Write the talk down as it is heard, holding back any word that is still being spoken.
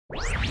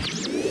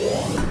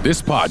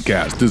This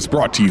podcast is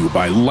brought to you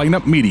by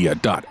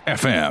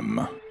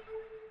lineupmedia.fm.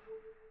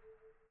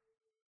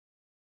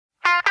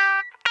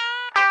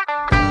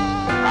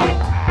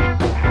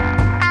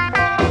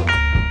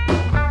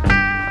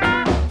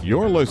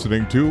 You're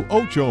listening to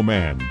Ocho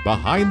Man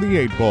Behind the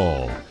Eight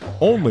Ball,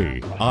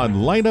 only on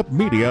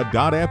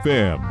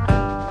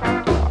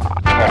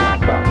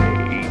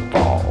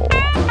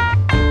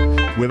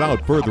lineupmedia.fm.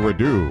 Without further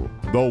ado,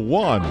 the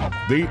one,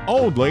 the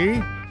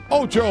only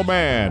Ocho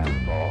Man.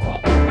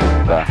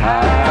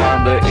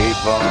 Behind the eight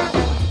ball.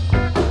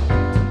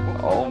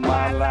 All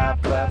my life.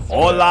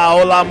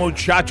 Hola,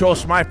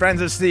 muchachos, my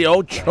friends. It's the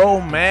Ocho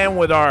Man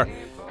with our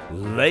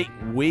late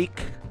week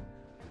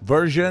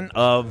version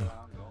of.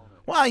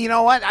 Well, you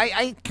know what?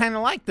 I kind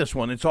of like this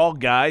one. It's all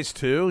guys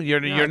too.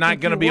 You're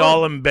not going to be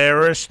all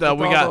embarrassed. We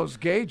got those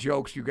gay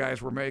jokes you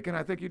guys were making.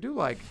 I think you do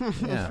like.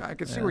 Yeah. I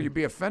can see where you'd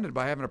be offended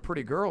by having a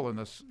pretty girl in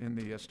the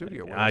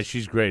studio. With us.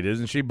 She's great,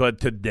 isn't she? But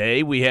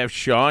today we have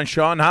Sean.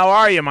 Sean, how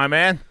are you, my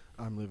man?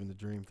 I'm living the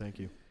dream, thank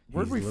you.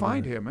 Where did we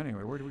find him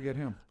anyway? Where did we get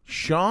him?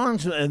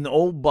 Sean's an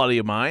old buddy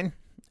of mine,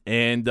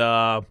 and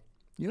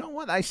you know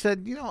what? I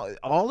said,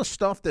 all the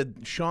stuff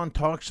that Sean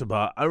talks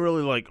about, I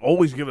really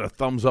always give it a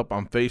thumbs up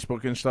on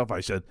Facebook and stuff.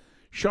 I said,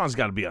 Sean's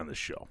got to be on this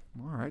show.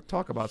 All right,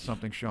 talk about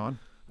something, Sean.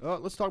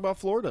 Let's talk about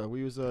Florida.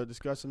 We was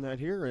discussing that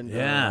here. And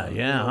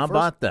How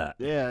about that?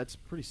 Yeah, it's a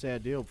pretty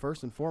sad deal.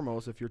 First and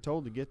foremost, if you're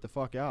told to get the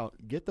fuck out,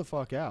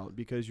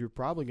 because you're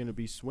probably going to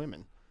be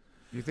swimming.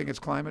 Do you think it's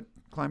climate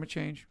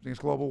change? You think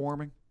it's global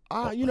warming?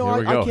 Here we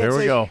go.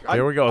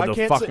 Here we go.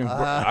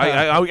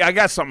 I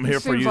got something here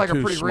for you, like too,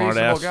 a pretty smart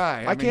reasonable ass.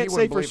 guy. I can't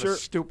say for sure. A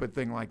stupid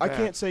thing like that. I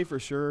can't say for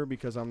sure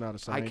because I'm not a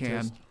scientist. I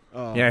can.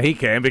 Yeah, he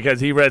can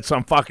because he read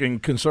some fucking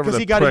conservative. Because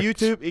he got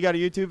pricks. He got a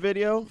YouTube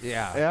video.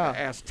 Yeah.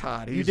 Ask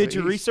Todd. You did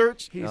your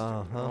research?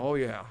 Oh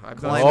yeah.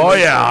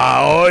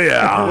 Oh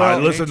yeah. I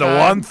listened to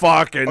one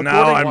fuck and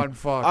now I'm. One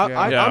fuck.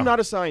 I'm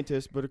not a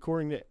scientist, but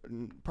according to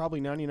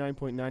probably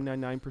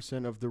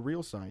 99.999% of the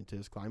real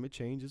scientists, climate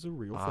change is a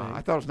real thing.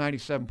 I thought it was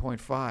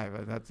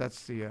 97.5.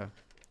 That's the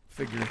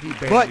figure he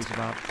bandies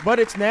about. But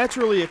it's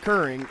naturally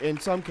occurring in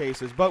some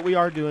cases, but we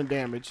are doing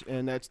damage,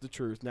 and that's the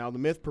truth. Now, the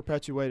myth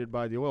perpetuated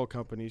by the oil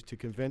companies to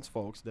convince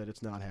folks that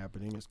it's not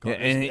happening has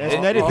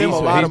netted them a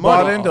lot of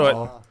money. Bought into it.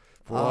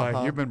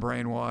 Boy, you've been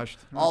brainwashed.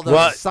 All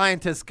those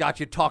scientists got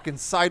you talking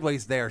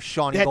sideways there,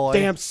 Shawnee that boy.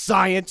 Damn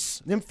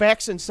science. Them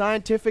facts and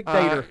scientific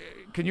data.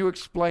 Can you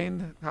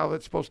explain how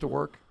that's supposed to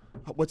work?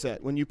 What's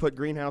that? When you put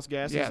greenhouse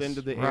gases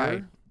into the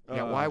air?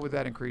 Yeah, why would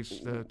that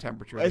increase the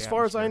temperature? As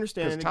far as I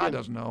understand, because Todd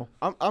doesn't know.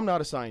 I'm not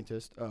a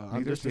scientist.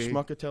 I'm just a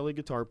schmuckatelli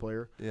guitar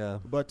player. Yeah.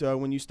 But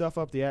when you stuff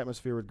up the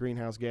atmosphere with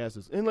greenhouse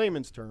gases, in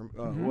layman's term,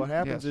 what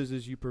happens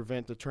is you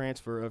prevent the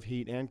transfer of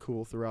heat and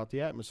cool throughout the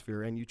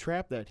atmosphere, and you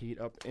trap that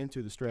heat up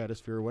into the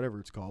stratosphere, whatever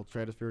it's called,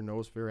 stratosphere,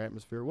 noosphere,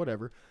 atmosphere,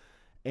 whatever.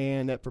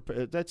 And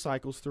that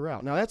cycles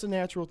throughout. Now, that's a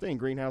natural thing.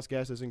 Greenhouse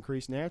gases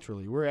increase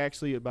naturally. We're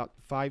actually about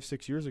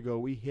 5-6 years ago,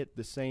 we hit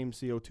the same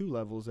CO2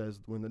 levels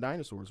as when the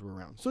dinosaurs were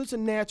around. So it's a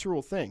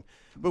natural thing.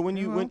 But when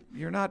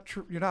you're not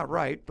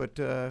right, but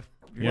you're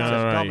not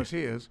as right. dumb as he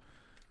is.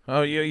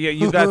 Oh yeah,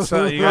 you got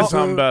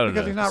something better.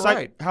 Because he's not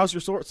right. How's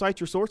your cite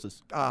your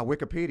sources?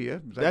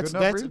 Wikipedia. Is that good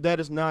enough for you? That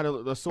is not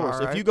a source.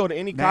 Right. If you go to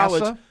any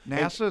college,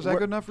 NASA, is that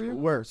good enough for you?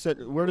 Where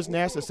does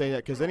NASA say that?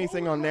 Because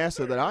anything on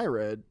NASA that I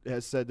read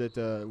has said that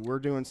we're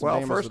doing some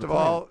damage. Well, first of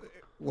all,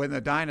 when the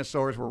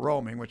dinosaurs were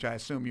roaming, which I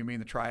assume you mean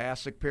the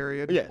Triassic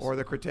period, or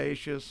the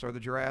Cretaceous, or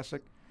the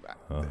Jurassic.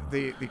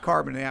 The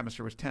carbon in the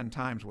atmosphere was 10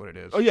 times what it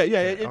is. Oh yeah.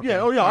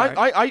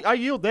 Right. I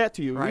yield that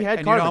to you. Right. We had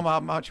and carbon. you know how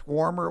much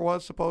warmer it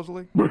was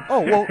supposedly?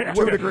 Oh well,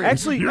 2 degrees.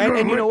 Actually,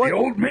 and you know what? The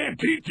old man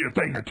teach you a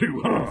thing or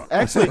two, huh?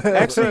 Actually,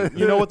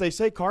 you know what they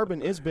say?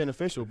 Carbon is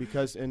beneficial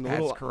because in the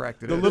That's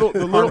correct. The little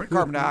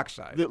carbon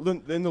dioxide.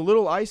 In the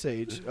little ice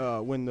age,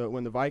 when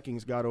the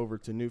Vikings got over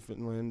to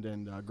Newfoundland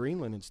and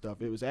Greenland and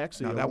stuff, it was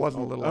actually that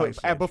wasn't a little ice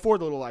age. Before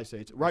the little ice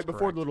age, right? That's before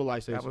correct. the little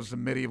ice age. That was the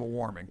medieval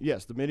warming.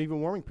 Yes, the medieval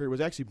warming period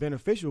was actually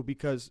beneficial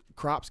because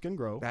crops can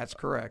grow. That's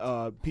correct.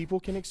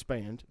 People can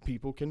expand,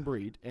 people can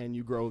breed, and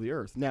you grow the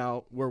earth.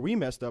 Now, where we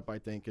messed up, I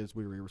think, is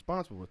we were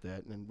irresponsible with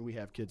that, and we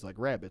have kids like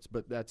rabbits.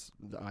 But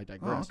I digress.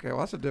 Oh, okay, well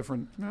that's a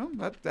different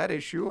that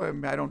issue. I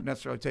mean, I don't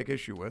necessarily take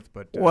issue with,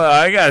 but well,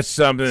 I got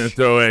something to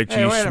throw at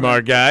you,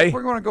 smart guy.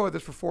 We're going to go with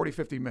this for 40,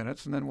 50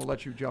 minutes, and then we'll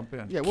let you jump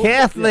in. Yeah,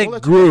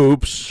 Catholic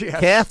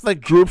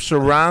groups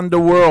around the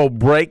world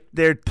break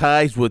their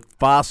ties with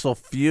fossil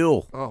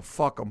fuel. Oh,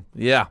 fuck them.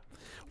 Yeah.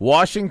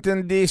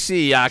 Washington,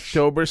 D.C.,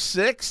 October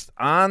 6th,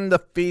 on the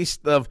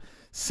feast of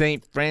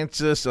St.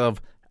 Francis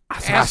of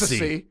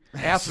Assisi.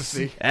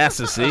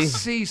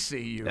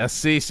 Assisi.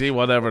 Assisi,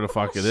 whatever the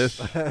fuck it is.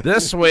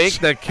 This week,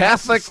 the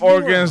Catholic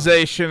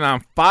organization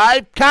on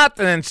 5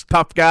 continents,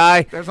 tough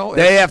guy,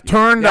 they have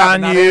turned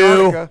on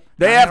you.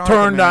 They have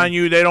turned on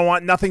you. They don't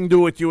want nothing to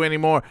do with you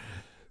anymore.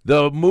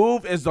 The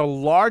move is the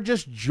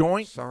largest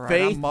joint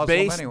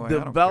faith-based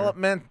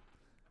development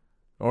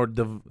or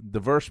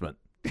divestment.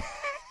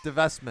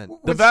 Divestment.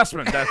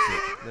 Divestment, that's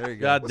it. There you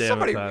go. God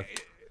damn it, Todd.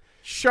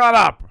 Shut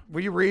up.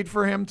 Will you read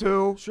for him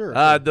too? Sure.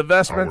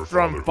 Divestment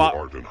from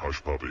art and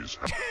hush puppies.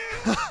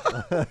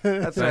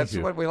 That's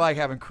what we like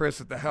having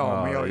Chris at the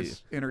helm. We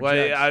always interject.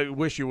 Well, I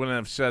wish you wouldn't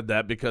have said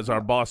that because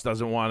our boss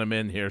doesn't want him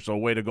in here. So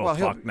way to go,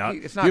 fuck nut.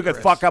 It's not You could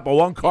Chris. fuck up a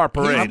one-car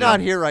parade. He's not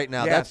here right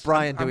now. Yes, That's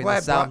Brian I'm doing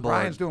glad the soundboard.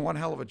 Brian's doing one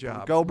hell of a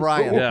job. Go,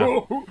 Brian. Yeah.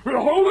 Hold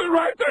it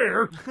right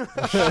there.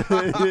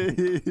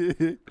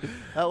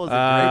 That was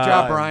a Great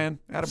job, Brian.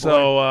 Attaboy.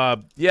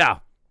 So, yeah,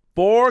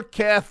 4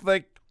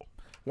 Catholic.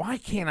 Why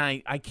can't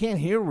I can't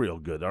hear real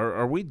good.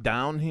 Are we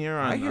down here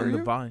on, I hear on the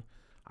you. volume?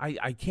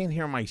 I can't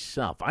hear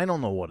myself. I don't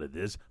know what it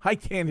is. I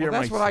can't hear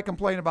That's myself. what I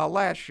complained about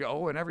last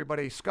show, and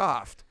everybody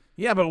scoffed.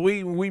 Yeah, but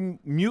we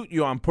mute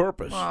you on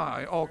purpose.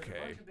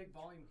 Okay.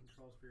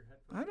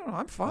 I don't know.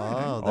 I'm fine.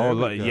 Oh, there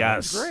we go.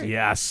 Yes, Great.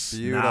 yes.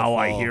 Beautiful. Now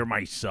I hear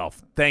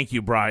myself. Thank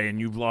you, Brian.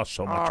 You've lost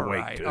so much All weight,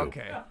 right. too.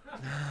 Okay.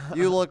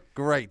 You look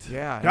great.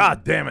 Yeah.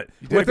 God damn it.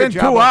 did a Within good 2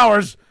 job on-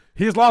 hours,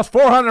 he's lost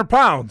 400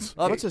 pounds.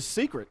 What's his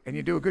secret? And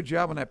you do a good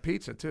job on that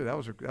pizza too. That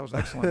was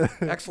excellent.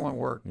 Excellent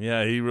work.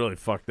 Yeah, he really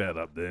fucked that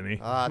up, didn't he?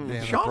 Ah, damn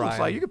it, Sean looks Brian.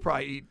 like you could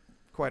probably eat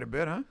quite a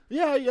bit, huh?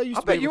 Yeah, I used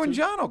I to bet be you able and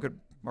to. Jono could,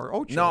 or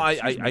Ocho. No,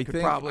 excuse me, I could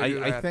think probably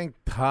do I that. think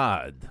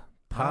Todd.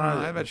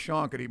 I bet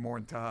Sean could eat more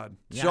than Todd.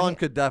 Sean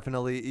could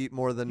definitely eat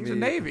more than He's me. a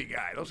Navy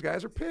guy. Those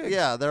guys are pigs.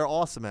 Yeah, they're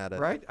awesome at it.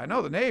 Right? I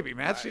know the Navy,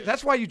 man.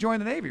 That's why you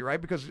joined the Navy, right?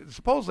 Because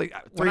supposedly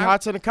when 3 I-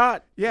 hots in a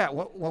cot. Yeah,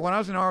 when I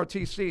was in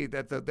ROTC,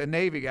 that the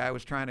Navy guy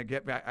was trying to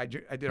get back. I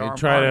did He armed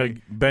tried army.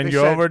 to bend They you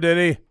said- over, did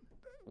he?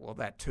 Well,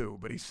 that too.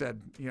 But he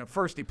said,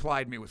 first he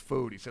plied me with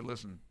food. He said,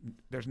 "Listen,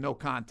 there's no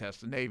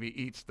contest. The Navy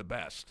eats the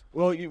best."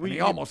 Well, And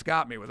he almost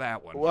got me with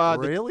that one.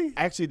 Really?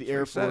 Actually, the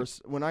Air said.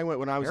 Force. When I was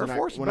Air in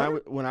Force when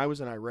better? when I was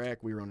in Iraq,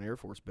 we were on an Air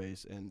Force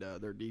base, and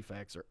their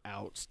DFACs are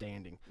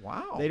outstanding.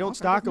 Wow. They don't Okay,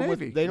 stock them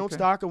Navy. with they don't Okay.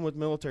 stock them with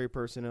military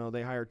personnel.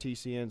 They hire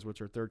TCNs, which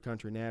are third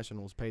country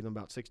nationals, pay them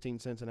about 16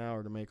 cents an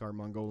hour to make our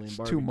Mongolian It's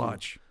barbecue. too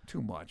much.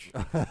 Too much.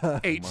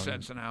 8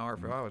 cents an hour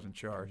if I was in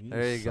charge.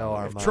 There you go, If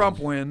Armand. Trump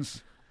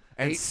wins,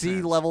 And 8 sea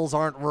cents. levels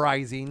aren't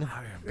rising.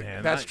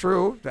 Man, That's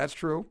true. That's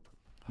true.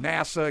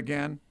 NASA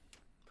again.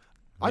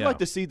 I'd Yeah. like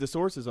to see the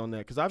sources on that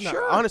because I've not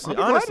Sure, honestly,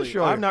 I'll be glad to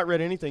show I've you. not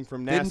read anything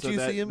from NASA Didn't you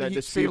that, see him? that He-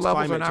 disputes Sea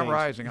levels climate are not change.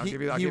 rising. I'll He,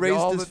 give you. I'll he give you raised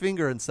all his the,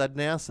 finger and said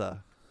NASA.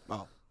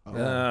 Oh.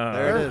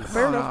 There it is.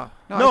 Fair enough.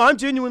 No, No, I'm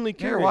genuinely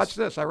Here, curious. watch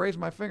this. I raised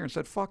my finger and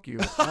said, "Fuck you."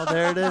 Oh,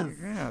 there it is.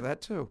 Yeah,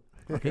 that too.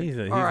 He's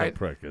a All right.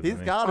 prick, isn't He's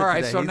he? got it All right,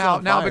 today. so He's now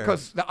on fire.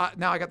 because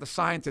now I got the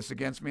scientists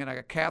against me, and I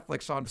got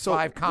Catholics on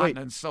 5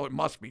 continents, so it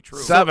must be true.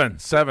 Seven,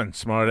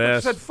 smart I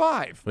ass. said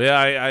 5. Yeah,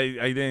 I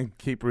didn't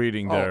keep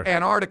reading Oh, there.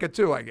 Antarctica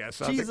too, I guess.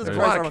 Jesus There's Christ,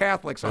 a lot of Armand.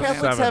 Catholics on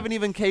Catholics there. haven't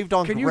even caved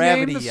on Can you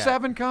gravity name the yet.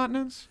 7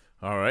 continents?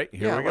 All right,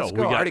 here Yeah, we go. let's We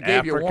go. I got already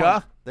gave you Africa.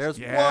 one. There's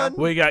Yeah. one.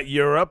 We got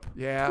Europe.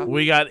 Yeah.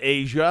 We got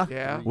Asia.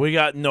 Yeah. We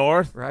got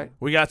North. Right.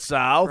 We got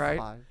South. Right.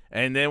 Five.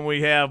 And then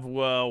we have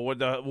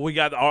we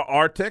got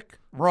Arctic.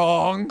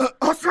 Wrong.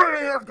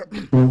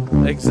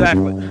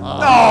 Exactly. No,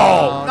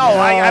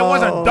 I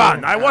wasn't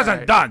done. I wasn't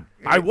right. done.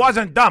 I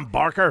wasn't done,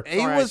 Barker. He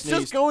Sorry, I was just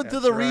sneezed. going through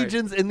That's the right.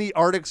 regions in the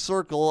Arctic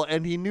Circle,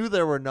 and he knew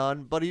there were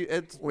none, but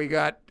it's We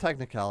got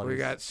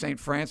technicalities. St.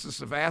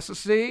 Francis of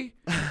Assisi.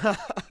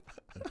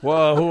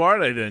 Well, who are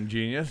they then,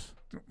 genius?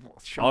 Well,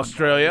 Sean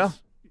Australia? knows.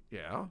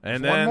 Yeah.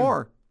 And There's then- one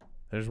more.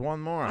 There's one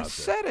more I out there.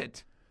 said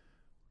it.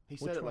 He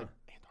said it like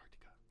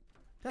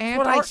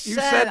what I You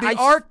said. said the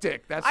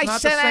Arctic. That's I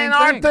not said the same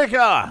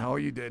Antarctica. thing. No,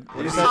 you did.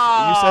 you said the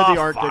Oh,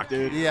 Arctic, fuck.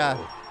 dude. Yeah.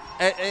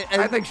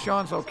 And I think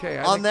Sean's okay.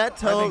 I On think, that I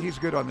tone- think he's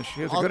good on the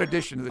show. He's a on- good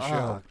addition to the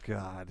show. Oh,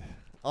 God.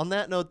 On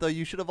that note, though,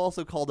 you should have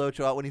also called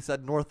Ocho out when he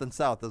said North and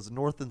South, as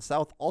North and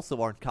South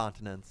also aren't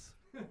continents.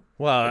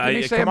 Well,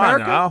 Didn't he say come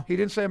America? on now. He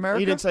didn't say America.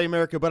 He didn't say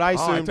America, but I I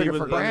assumed took he it was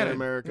for in granted.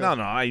 America.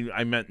 No,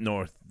 I meant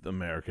North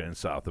America and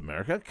South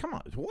America. Come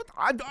on, what?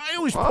 I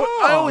always put.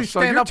 Oh, I always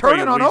so stand you're up for you,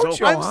 turning on Weasel.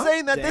 Ocho. I'm huh?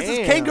 saying that this is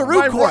Damn. kangaroo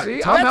My court. see,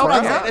 That's I'm what helping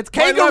I'm you. saying. It's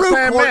My kangaroo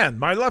left-hand court. man.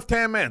 My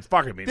left-hand man's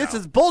fucking me This now.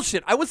 is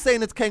bullshit. I was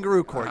saying it's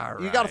kangaroo court.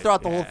 All You got to right, throw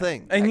out the yeah. whole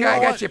thing. And you I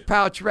know got what? your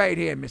pouch right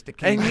here, Mr.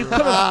 King. And you could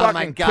have Oh, my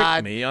fucking God.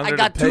 kicked me under I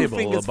got the 2 table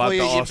fingers about for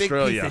you, the you big piece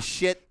Australia. of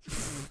shit.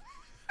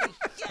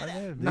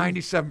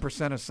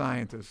 97% of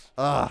scientists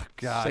Oh,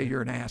 God. say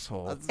you're an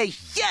asshole. Hey,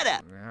 shut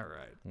up. All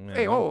right. Yeah,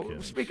 Hey, no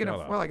kidding. speaking Shut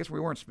of, up. well, I guess we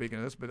weren't speaking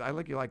of this, but I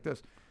you like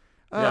this.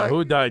 Yeah,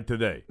 who died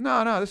today?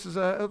 No, this is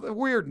a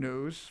weird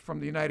news from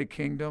the United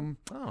Kingdom.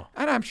 Oh.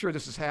 And I'm sure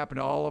this has happened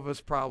to all of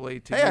us, probably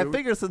to Hey, you. I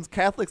figure since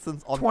Catholics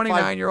since on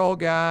 29-year-old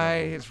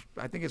guy.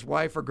 I think his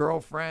wife or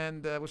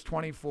girlfriend was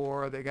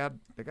 24. They got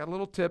a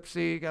little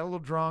tipsy, got a little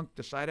drunk,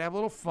 decided to have a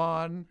little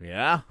fun.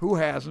 Yeah. Who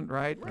hasn't,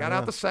 right? Got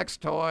out the sex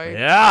toy.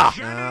 Yeah.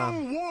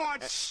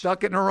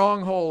 Stuck it in the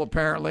wrong hole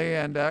apparently,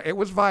 and it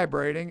was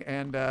vibrating,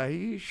 and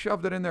he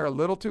shoved it in there a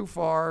little too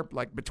far,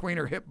 like between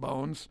her hip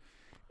bones,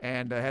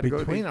 and had to go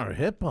Between our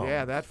hip bones.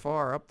 Yeah, that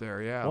far up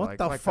there. Yeah. What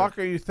the fuck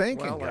are you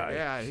thinking, well, guy?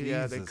 yeah, they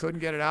Jesus. couldn't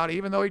get it out,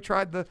 even though he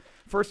tried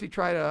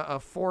a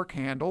fork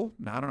handle.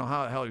 Now I don't know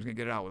how the hell he was gonna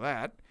get it out with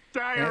that.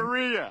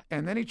 diarrhea.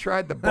 And then he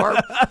tried the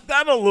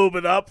That'll lube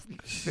it up.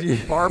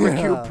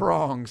 barbecue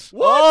prongs.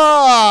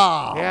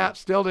 Whoa! Yeah,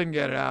 still didn't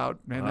get it out.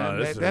 And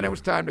then it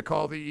was time to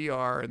call the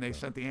ER, and they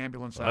sent the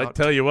ambulance out. I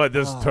tell you what,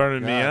 this is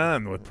turning me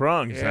on with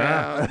prongs,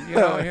 yeah,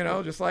 huh? you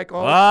know, just like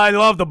all. I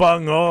love the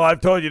bunghole.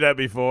 I've told you that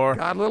before.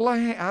 Got a little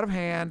out of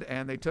hand,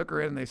 and they took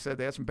her in, and they said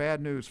they had some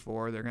bad news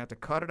for her. They're going to have to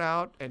cut it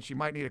out, and she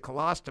might need a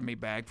colostomy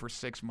bag for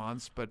 6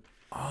 months, but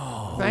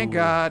thank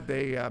God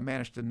they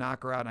managed to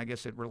knock her out, and I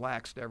guess it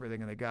relaxed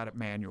everything, and they got it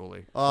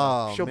manually.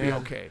 So she'll be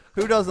okay.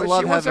 Who doesn't but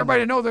love she wants having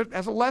everybody to know that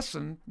as a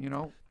lesson,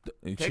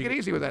 take it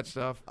easy with that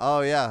stuff.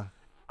 Oh, yeah.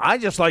 I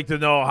just like to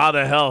know how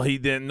the hell he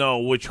didn't know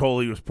which hole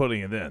he was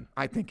putting it in.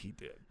 I think he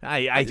did.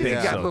 I think he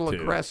got a little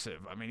too.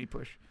 aggressive. I mean, he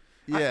pushed.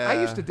 Yeah.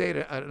 I used to date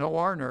an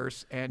OR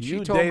nurse, and she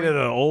told dated me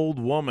an old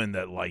woman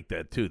that liked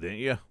that too, didn't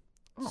you?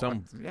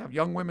 Yeah,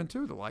 young women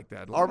too that like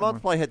that.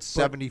 Armand probably had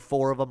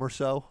 74 of them or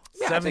so.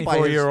 Yeah,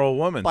 74-year-old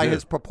woman by too.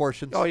 his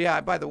proportions. Oh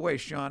yeah. By the way,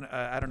 Sean,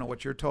 I don't know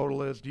what your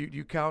total is. Do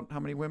you count how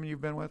many women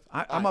you've been with?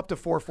 I'm up to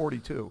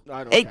 442.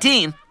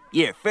 18.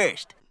 You're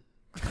first.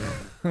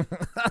 All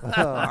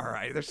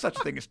right. There's such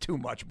a thing as too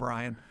much,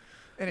 Brian.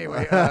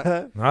 Anyway,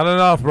 not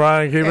enough,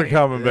 Brian. Keep it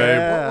coming,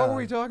 babe. What were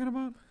we talking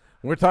about?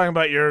 We're talking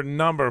about your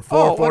number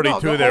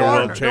 442 there,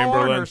 Will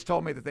Chamberlain. The nurse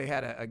told me that they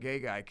had a gay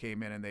guy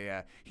came in,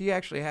 and he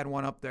actually had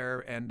one up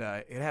there, and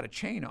it had a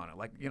chain on it,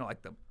 like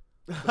the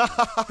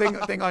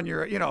thing on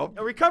your,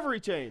 a recovery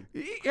chain.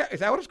 Yeah,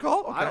 is that what it's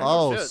called? Okay.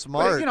 Oh,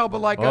 smart.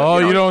 But like.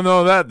 You don't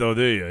know that though,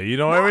 do you? You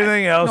know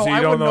everything else.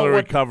 You don't know the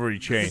recovery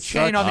chain. The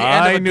chain on the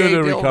end of a I knew gay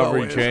the dildo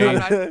recovery is.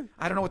 chain.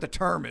 I don't know what the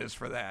term is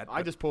for that.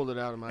 I just pulled it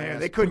out of my ass.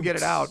 They couldn't get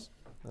it out.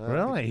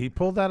 Really? He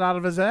pulled that out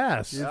of his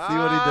ass. You see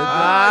what he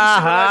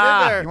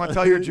did there? You want to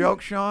tell your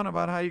joke, Sean,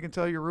 about how you can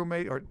tell your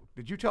roommate? Or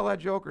did you tell that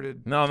joke, or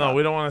did? No,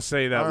 we don't want to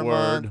say that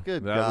word.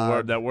 Good that God.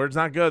 word. That word's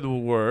not good.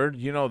 Word.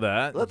 You know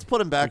that. Let's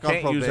put him back on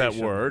probation. We can't use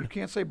that word. You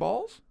can't say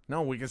balls?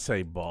 No, we can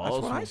say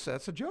balls. That's what I said.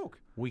 That's a joke.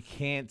 We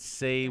can't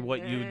say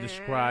what you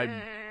describe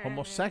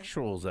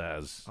homosexuals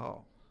as.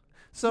 Oh.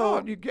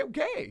 So you get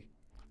gay.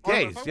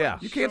 Gays, yeah.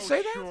 You can't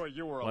say that?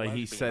 Well,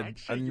 he said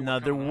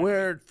another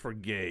word for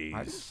gays. I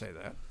didn't say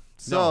that.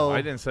 So no,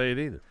 I didn't say it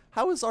either.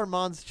 How is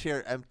Armand's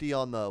chair empty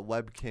on the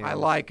webcam? I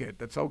like it.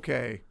 That's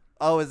okay.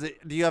 Oh, is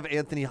it? Do you have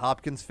Anthony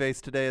Hopkins'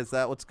 face today? Is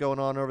that what's going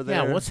on over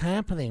there? Yeah, what's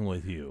happening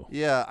with you?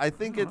 Yeah, I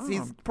think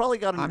he's probably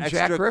got an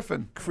extra Jack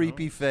Griffin.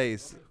 creepy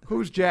face.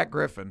 Who's Jack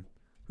Griffin?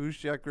 Who's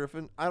Jack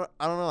Griffin? I don't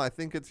know. I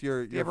think it's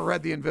your. You ever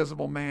read The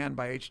Invisible Man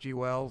by H.G.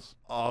 Wells?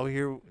 Oh,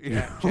 here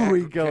Jack,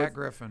 we go. Jack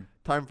Griffin.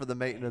 Time for the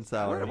maintenance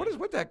hour. What is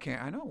with that can?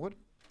 I know what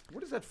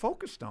is that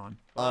focused on?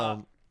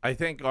 I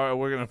think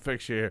we're gonna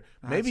fix you here.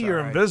 Maybe That's you're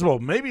all right. invisible.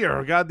 Maybe you're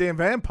a goddamn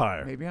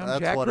vampire. Maybe I'm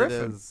That's Jack what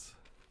Griffin. it is.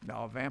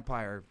 No, a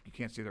vampire, you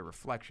can't see their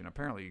reflection.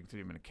 Apparently, you can see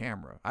them in a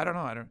camera. I don't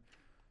know.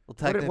 Well,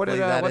 technically, what did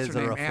that what's is her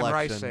a name? reflection. Anne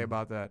Rice say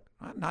about that?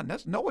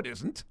 No, it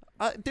isn't.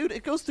 Dude,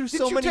 it goes through Did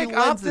so you many take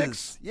lenses.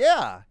 optics?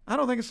 Yeah. I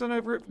don't think it's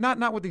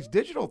not with these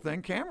digital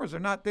cameras.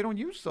 They don't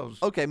use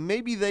those. Okay,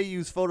 maybe they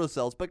use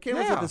photocells, but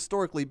cameras Yeah. have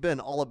historically been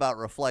all about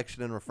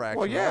reflection and refraction.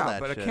 Well, all yeah,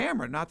 that but shit. a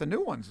camera, not the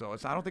new ones though.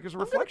 I don't think it's a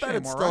I'm gonna reflection bet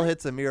anymore. it still right?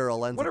 hits a mirror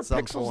lens What are at some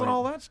pixels point. and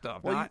all that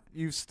stuff? Well,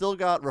 you've still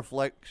got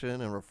reflection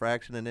and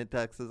refraction and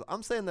indexes.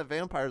 I'm saying that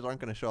vampires aren't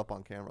going to show up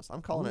on cameras.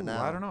 I'm calling it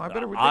now. I don't know.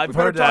 I've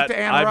heard talk that. to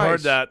Anne I've Rice. heard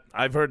that.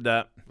 I've heard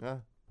that. Yeah.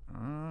 I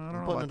don't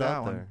know Putting about it that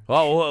out one. there.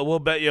 Well, we'll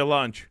bet you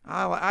lunch.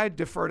 I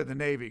defer to the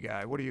Navy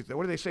guy. What do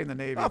they say in the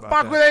Navy Oh, about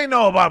fuck, that? what they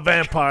know about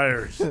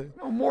vampires?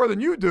 No more than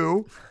you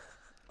do.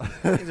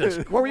 Jesus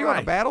What were you on a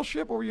Christ.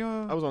 battleship? What were you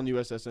on? I was on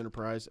USS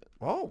Enterprise.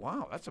 Oh,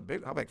 wow. That's a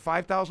big. How like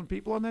 5,000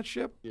 people on that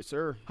ship? Yes,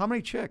 sir. How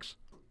many chicks?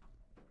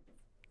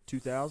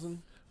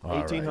 2,000, All right.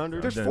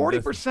 1,800. There's Then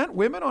 40%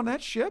 women on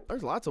that ship?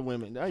 There's lots of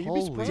women. You'd be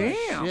Holy surprised.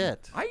 Damn.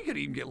 shit. I could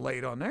even get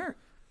laid on there.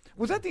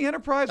 Was that the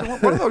Enterprise?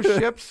 One of those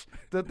ships.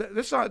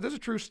 This is a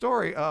true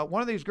story.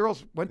 One of these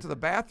girls went to the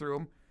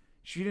bathroom.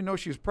 She didn't know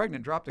she was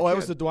pregnant. Dropped a kid. That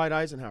was the Dwight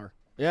Eisenhower.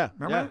 Yeah.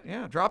 Remember?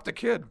 Yeah. Dropped a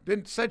kid.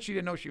 Said she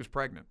didn't know she was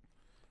pregnant.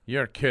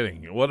 You're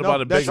kidding. What No,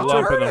 about a big that's not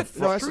lump true. in the? That's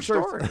No, that's true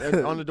the truth.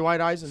 story. On the Dwight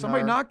Eisenhower.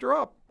 Somebody knocked her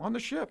up on the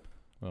ship.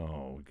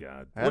 Oh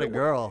God. Had a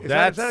girl. Is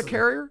that a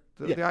carrier?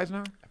 The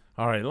Eisenhower?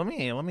 All right. Let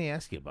me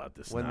ask you about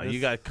this When now. this- You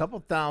got a couple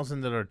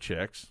thousand that are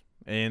chicks,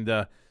 and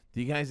do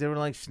you guys ever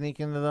like sneak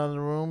into the other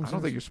rooms? I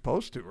don't think you're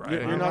supposed to, right?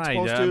 You're not Right,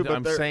 supposed to, but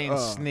I'm they're, saying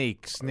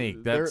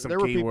sneak. That's there the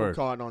were key people word.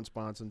 caught on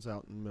sponsons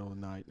out in the middle of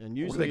the night, and Were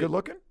usually they good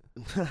looking?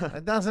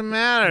 It doesn't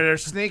matter. They're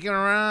sneaking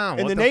around.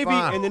 In What the the Navy,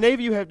 fuck? in the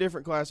Navy, you have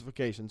different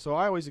classifications. So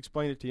I always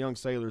explain it to young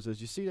sailors as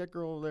you see that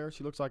girl over there,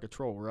 she looks like a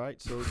troll, right?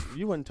 So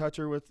you wouldn't touch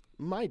her with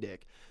my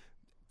dick.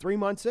 3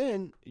 months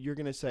in, you're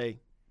gonna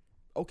say,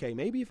 okay,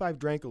 maybe if I've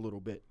drank a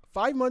little bit.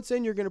 5 months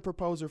in, you're gonna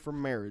propose her for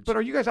marriage. But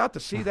are you guys out to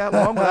sea that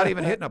long without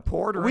even hitting a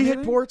port or we anything?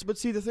 hit ports, but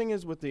see, the thing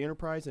is with the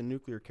Enterprise and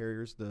nuclear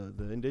carriers, the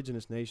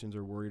indigenous nations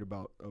are worried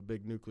about a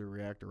big nuclear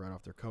reactor right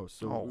off their coast.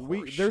 So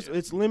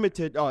it's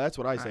limited. Oh, that's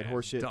what I said,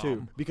 horseshit too,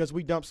 dumb. because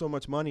we dump so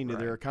much money into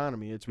their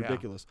economy, it's Yeah.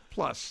 ridiculous.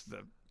 Plus,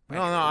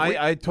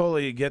 I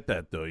totally get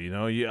that, though. You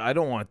know, I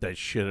don't want that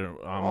shit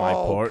on my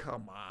port.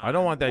 Come on. I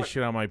don't want that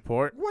shit on my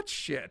port. What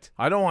shit?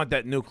 I don't want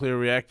that nuclear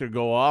reactor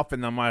go off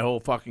and then my whole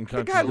fucking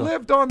country. The guy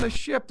lived on the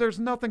ship. There's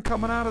nothing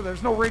coming out of there.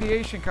 There's no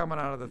radiation coming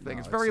out of the thing.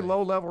 It's very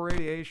low-level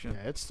radiation.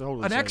 Yeah, it's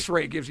totally An safe.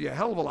 X-ray gives you a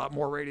hell of a lot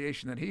more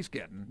radiation than he's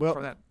getting. Well,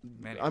 from that.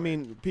 Anyway. I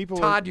mean, people.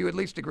 Todd, you at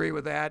least agree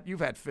with that. You've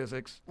had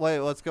physics. Wait,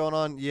 what's going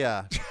on?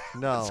 Yeah.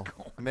 No.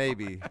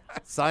 Maybe.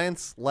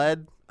 Science?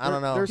 Lead? I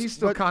don't know. He's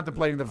still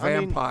contemplating the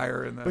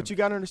vampire. But you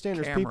got to understand,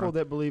 there's camera. people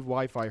that believe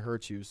Wi-Fi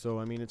hurts you. So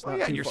I mean, it's not.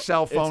 Yeah, too your far.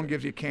 cell phone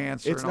gives you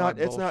cancer. It's and all not.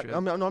 that It's not.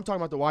 bullshit. I'm talking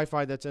about the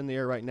Wi-Fi that's in the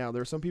air right now.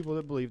 There are some people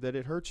that believe that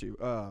it hurts you,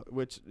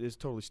 which is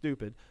totally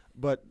stupid.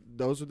 But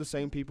those are the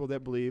same people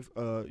that believe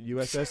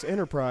USS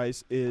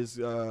Enterprise is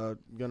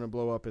gonna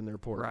blow up in their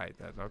port. Right.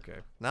 That's okay.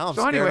 Now I'm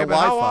so scared anyway, of but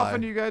how Wi-Fi. often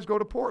do you guys go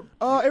to port?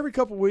 Every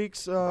couple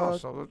weeks. Yeah,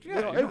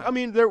 I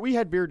mean, we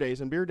had beer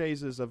days, and beer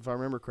days is, if I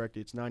remember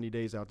correctly, it's 90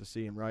 days out to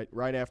sea. And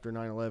right after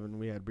 9/11,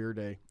 we had beer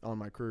day on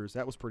my cruise.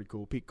 That was pretty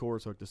cool. Pete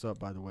Coors hooked us up,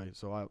 by the way.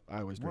 So I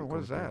always drink.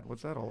 What is that?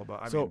 What's that all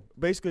about? So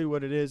basically,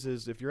 what it is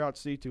if you're out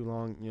to sea too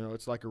long, you know,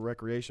 it's like a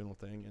recreational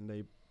thing, and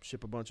they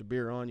ship a bunch of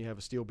beer on. You have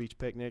a Steel Beach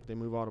picnic. They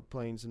move all the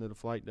planes into the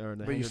flight.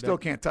 But you still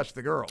can't touch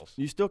the girls.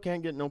 You still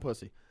can't get no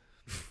pussy.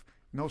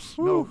 No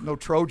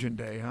Trojan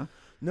Day, huh?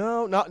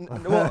 No, not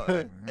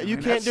well. You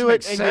can't do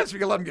makes it. Sense. If you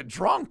can let them get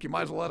drunk, you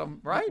might as well let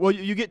them, right? Well,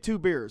 you get 2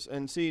 beers,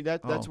 and see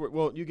that's where.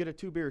 Well, you get a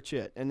 2-beer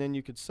chit, and then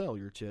you could sell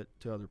your chit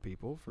to other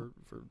people for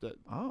that.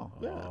 Oh,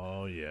 yeah.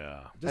 Oh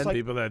yeah. Just And like-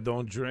 people that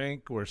don't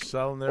drink, we're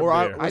selling their Or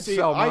beer. I'd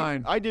sell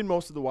mine. I did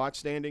most of the watch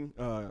standing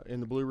in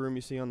the blue room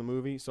you see on the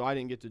movie, so I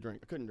didn't get to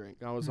drink. I couldn't drink.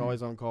 I was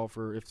always on call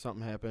for if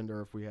something happened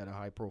or if we had a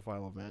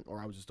high-profile event, or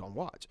I was just on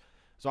watch.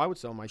 So I would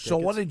sell my tickets. So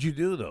what did you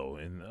do though?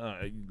 And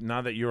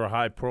now that you're a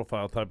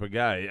high-profile type of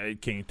guy,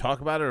 can you talk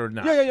about it or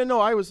not? Yeah.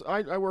 No, I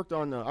worked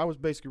on. I was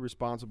basically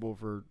responsible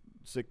for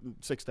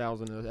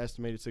 6,000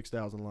 estimated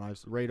 6,000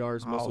 lives,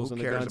 radars, missiles, who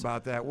and the cares guns.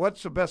 about that?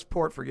 What's the best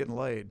port for getting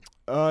laid?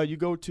 You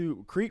go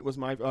to Crete was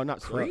my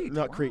not Crete?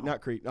 not Crete,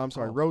 not Crete. I'm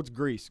sorry, Rhodes,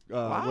 Greece.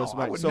 Wow, Was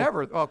my, I would so,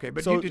 never. Okay,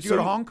 but so- did you so go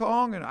to you- Hong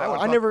Kong? And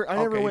I never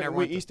went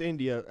never East to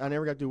India. I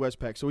never got to do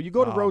Westpac. So when you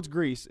go to Rhodes,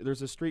 Greece,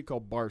 there's a street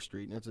called Bar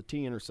Street, and it's a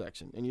T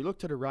intersection. And you look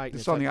to the right. And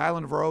It's on the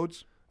island of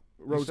Rhodes.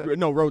 Rhodes,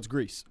 said- Rhodes,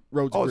 Greece.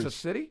 Rhodes, Oh, Greece. it's a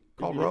city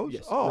called Yeah, Rhodes.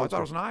 yes, Oh, I Rhodes, thought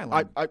it was an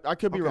Greece. island. I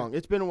could be Okay. wrong.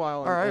 It's been a while.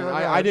 All right, and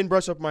yeah. I didn't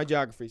brush up my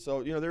geography,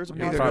 so you know there's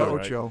Neither probably did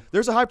right. Ocho.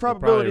 there's a high You're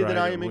probability probably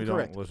that I right. am We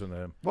incorrect. don't listen to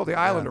him. Well, the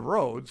island of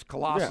Rhodes,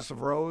 Colossus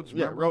of Rhodes.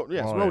 Yeah, remember?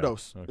 yes, Oh, yeah.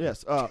 Rhodos. Okay.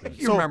 Yes.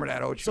 You so, remember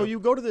that, Ocho? So you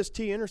go to this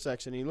T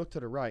intersection and you look to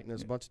the right, and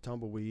there's a bunch of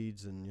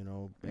tumbleweeds and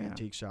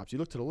antique shops. You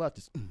look to the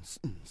left,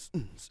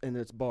 and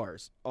it's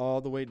bars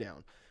all the way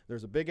down.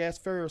 There's a big ass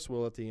Ferris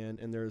wheel at the end,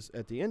 and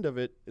at the end of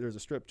it there's a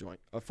strip joint,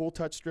 a full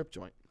touch strip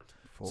joint.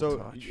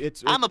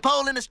 It's I'm a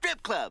pole in a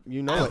strip club.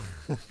 you know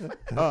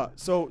it.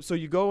 So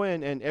you go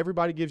in and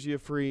everybody gives you a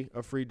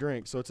free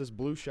drink. So it's this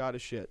blue shot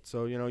of shit.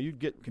 So you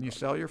get. Can you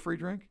sell your free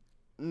drink?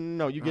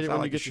 No, you get it's it not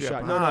when like you get a your ship,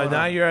 shot. huh? No,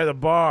 Now you're at a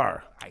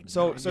bar.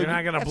 So You're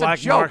not going to That's black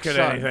a joke, market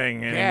son. anything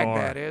Gag anymore.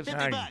 that is.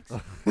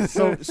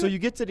 $50. so you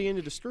get to the end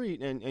of the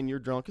street and you're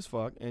drunk as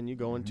fuck and you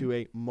go into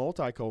a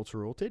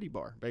multicultural titty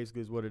bar.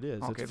 Basically, is what it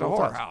is. Okay, it's it's a full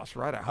touch. whorehouse,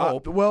 right? I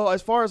hope. Well,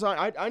 as far as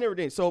I never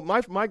did. So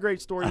my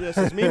great story of this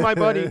is me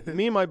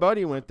and my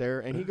buddy went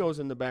there and he goes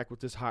in the back with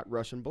this hot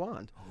Russian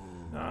blonde.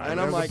 And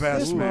They're I'm the like, best,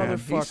 this man.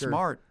 motherfucker. He's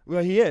smart.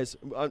 Well, he is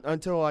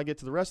until I get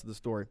to the rest of the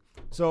story.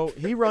 So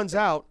he runs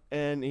out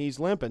and he's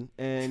limping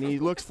and he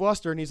looks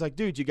flustered and he's like,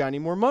 dude, you got any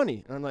more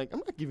money? And I'm like, I'm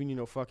not giving you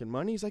no fucking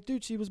money. He's like,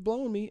 dude, she was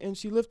blowing me and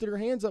she lifted her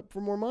hands up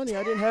for more money.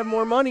 I didn't have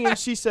more money. And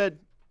she said,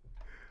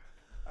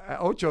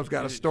 Ocho's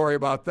got a story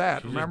about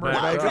that. Remember? in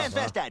backed Vegas?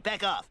 up. Transvestite,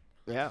 back off.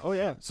 yeah, oh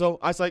yeah. So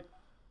I was like,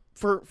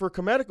 for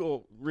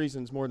comedical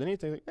reasons more than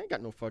anything, like, I ain't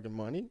got no fucking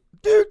money.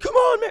 Dude, come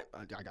on, man.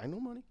 I got no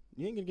money.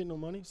 You ain't gonna get no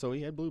money. So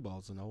he had blue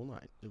balls the whole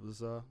night. It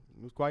was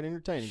quite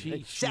entertaining.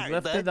 She Sorry,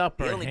 lifted bud. up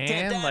You her only tapped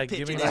hand that like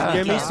picture giving this us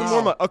Give me weekend. some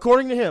more money.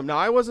 According to him. Now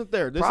I wasn't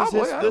there. This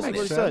Probably. is That this is makes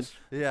what he sense.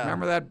 said. Yeah.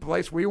 Remember that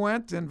place we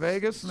went in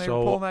Vegas and they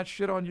were So- pulling that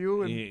shit on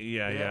you? And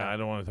Yeah, I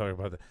don't want to talk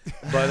about that.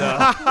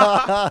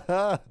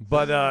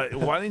 But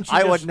why didn't you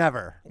I just, would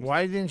never.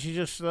 Why didn't he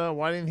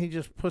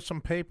just put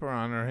some paper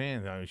on her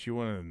hand? I mean, she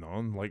wouldn't have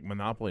known, like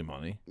Monopoly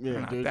money. Yeah, You're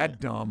not dude. that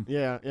dumb.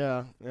 Yeah.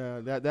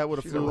 That would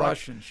have She's a flew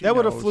Russian. like She that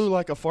would have knows. flew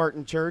like a fart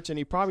in church, and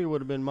he probably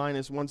would have been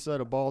minus one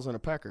set of balls and a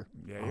pecker.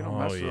 Yeah, you don't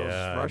mess with those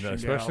Russian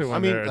especially gals. when I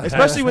mean, they're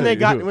especially when they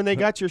attached to got you. when they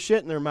got your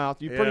shit in their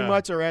mouth, you pretty Yeah.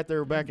 much are at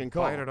their beck and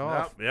call. Bite it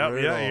off. Yep,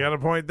 you got a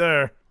point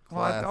there.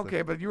 Well, Classic.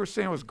 okay, but you were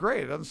saying it was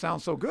great. It doesn't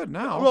sound so good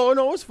now. Well,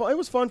 no, it was fun. It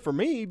was fun for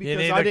me because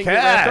need I the didn't get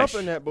wrapped cash. up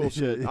in that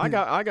bullshit. I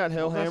got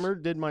hell that's-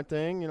 hammered, did my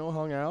thing,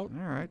 hung out.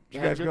 All right. Did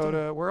you Yeah, guys good go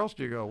time. to, where else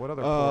do you go? What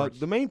other ports?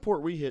 The main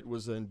port we hit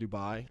was in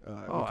Dubai. Oh,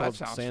 that called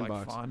sounds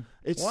Sandbox. like fun.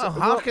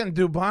 How can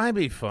Dubai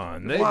be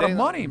fun? A lot of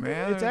money,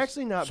 man. It's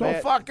actually not so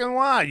bad. fucking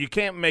why? You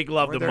can't make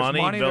love Where to there's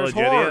money, money, village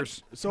there's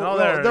idiots. whores. So,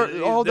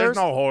 no, well, there's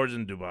no whores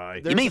in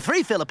Dubai. You mean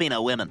 3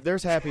 Filipino women?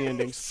 There's happy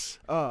endings.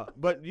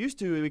 But used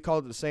to we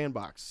called it the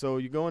sandbox. So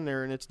you go in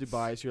there and it's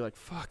Dubai. So you're like,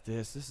 fuck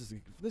this.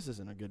 This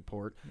isn't a good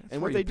port.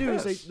 And what they do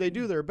is they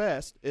do their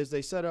best. Is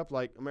they set up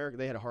like America.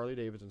 They had a Harley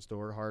Davidson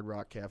store, Hard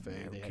Rock Cafe.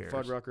 They had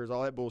Fuddruckers,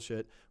 all that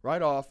bullshit.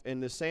 Right off in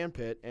this sand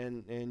pit,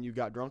 and you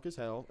got drunk as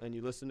hell, and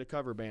you listened to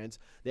cover bands.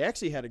 They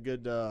actually had a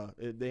good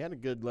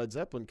Led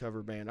Zeppelin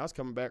cover band. I was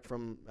coming back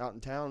from out in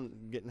town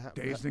getting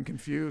Dazed and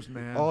Confused,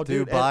 man. Oh,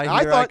 dude! Dubai, and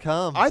here I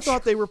come. I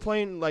thought they were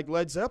playing like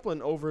Led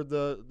Zeppelin over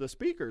the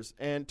speakers,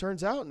 and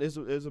turns out it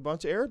was a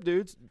bunch of Arab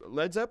dudes,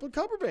 Led Zeppelin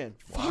cover band.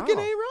 Wow. Fucking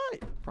ain't right.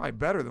 Probably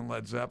better than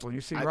Led Zeppelin.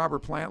 You seen Robert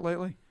Plant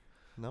lately?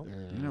 No.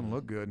 He doesn't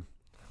look good.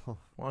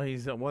 Well,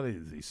 he's what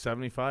is he?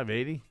 75,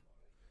 80?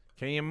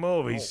 Can you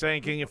move? He's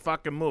saying, can you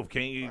fucking move?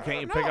 Can't you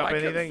pick up I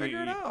couldn't anything?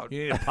 figure it out.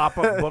 You need a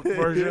pop-up book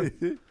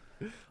version?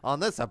 On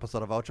this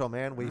episode of Ocho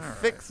Man, we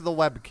fix the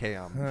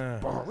webcam.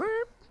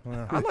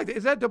 I like that.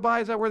 Is that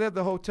Dubai? Is that where they have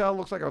the hotel?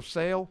 Looks like a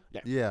sail.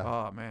 Yeah.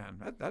 Oh man,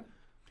 that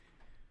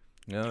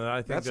I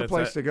think that's the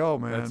place to go,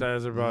 man. That's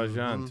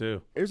Azerbaijan,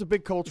 too. There's a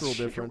big cultural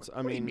difference.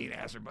 I What do you mean, mean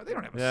Azerbaijan? They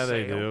don't have a Yeah, sail.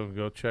 they do.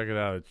 Go check it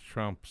out. It's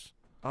Trump's.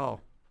 Oh,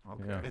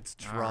 okay. Yeah. It's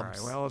All right.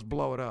 Trump's. Well, let's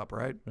blow it up,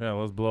 right? Yeah,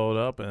 let's blow it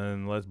up,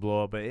 and let's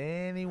blow up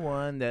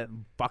anyone that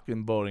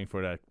fucking voting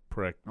for that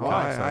prick. Oh,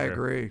 I cocksucker.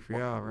 agree.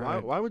 Yeah,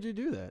 right. why would you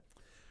do that?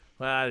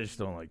 Well, I just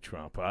don't like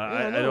Trump.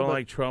 I I know, don't but-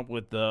 like Trump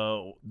with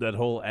that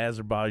whole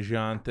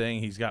Azerbaijan thing.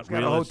 He's got He's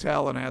got a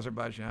hotel in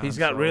Azerbaijan. He's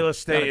got so real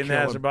estate gotta in kill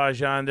him.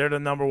 Azerbaijan. They're the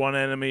number one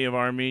enemy of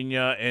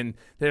Armenia, and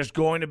there's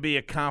going to be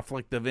a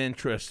conflict of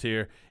interest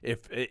here.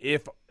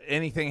 If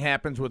anything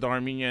happens with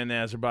Armenia and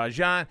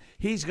Azerbaijan,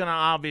 he's going to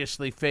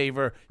obviously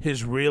favor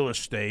his real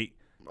estate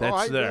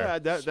that's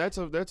there. Yeah, that's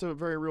a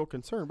very real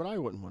concern. But I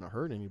wouldn't want to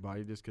hurt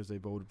anybody just because they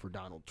voted for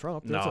Donald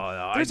Trump. There's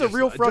No, a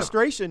real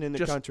frustration in the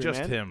just country, just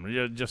man. him.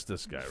 Yeah, just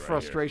this guy right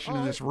Frustration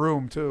in Oh, this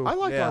room too. I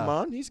like Yeah.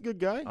 Armand. He's a good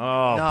guy. here.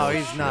 Oh, No,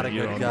 bullshit. he's not a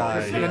You good don't guy.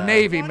 know. He's a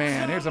Navy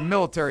man. Here's a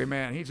military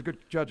man. He's a good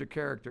judge of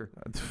character.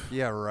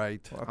 Yeah,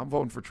 right. I'm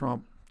voting for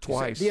Trump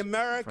twice. The if I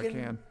American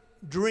can.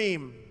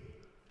 dream.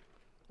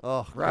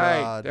 Oh, Right.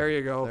 God. There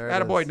you go. There it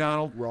Attaboy, is.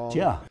 Donald. Wrong.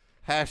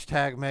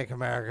 Hashtag make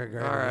America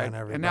great All right. again,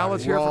 everybody. And now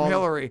let's hear Wrong. from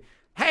Hillary.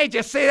 Hey, did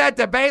you see that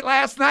debate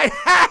last night?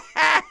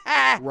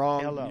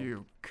 Wrong.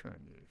 You couldn't.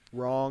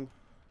 Wrong.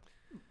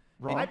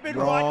 Wrong. I've been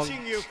Wrong.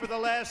 watching you for the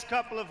last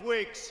couple of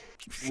weeks.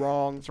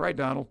 Wrong. That's right,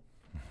 Donald.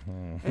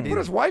 Hey, put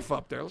his wife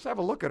up there. Let's have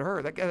a look at her.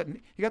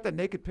 You got that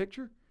naked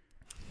picture?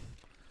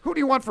 Who do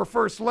you want for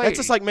first lady? That's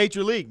just like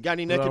Major League. Got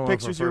any What do I naked want for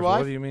pictures of your first- wife?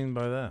 What do you mean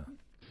by that?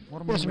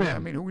 What do I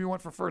mean, who do you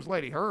want for first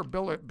lady? Her or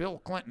Bill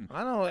Clinton?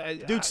 I don't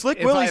know, Dude, Slick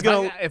Willie's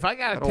gonna- If I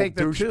got That to take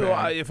the old two,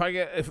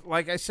 douchebag.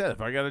 like I said,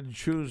 if I got to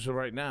choose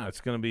right now,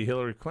 it's going to be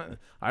Hillary Clinton.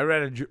 I'd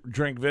rather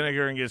drink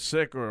vinegar and get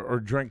sick, or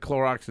drink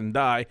Clorox and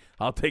die.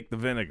 I'll take the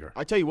vinegar.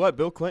 I tell you what,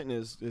 Bill Clinton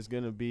is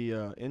going to be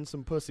in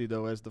some pussy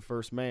though as the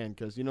first man,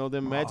 because you know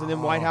them. Imagine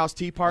them White House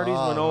tea parties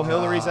when old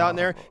Hillary's out in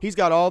there. He's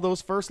got all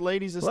those first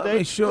ladies of Let state.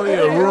 me show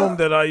you a room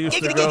that I used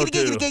to Giggity, go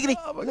giggity, giggity, to. giggity.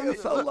 I'm gonna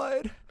get so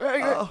laid.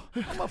 I'm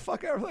gonna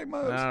fuck everything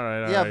moves. All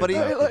right, Yeah, right.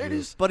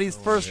 but he's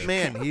first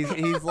man. He's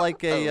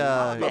like a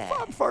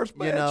I'm first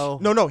you bitch. know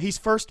No, he's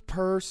first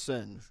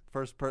person.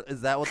 first per. Is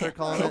that what they're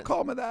calling Don't it?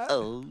 call me that.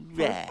 Oh,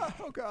 yeah.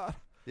 Oh God.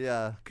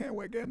 Yeah, Can't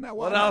wait getting that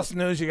What one. else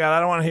news you got? I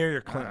don't want to hear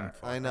your Clinton.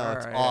 I know All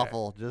it's right,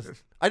 awful.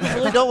 I just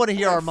really don't want to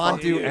hear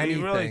Armand do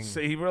anything.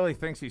 He really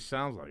thinks he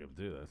sounds like him,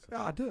 too. That's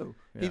Yeah, I do.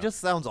 He just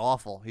sounds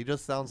awful. He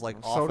just sounds like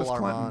So does awful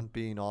Clinton. Armand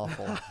being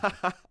awful.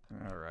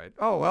 All right.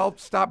 Oh well,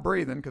 stop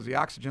breathing because the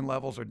oxygen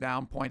levels are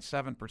down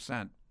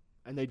 0.7%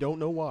 And they don't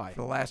know why.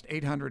 for the last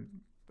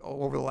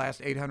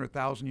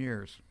 800,000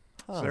 years.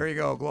 So there you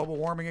go. Global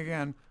warming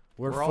again.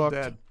 We're all fucked.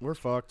 dead. We're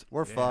fucked.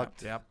 We're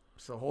fucked. Yep.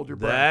 So hold your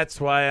breath. That's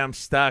why I'm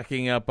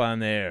stocking up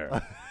on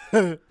air.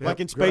 Like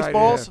in Good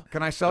Spaceballs. idea.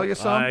 Can I sell you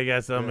some? I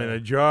got some in a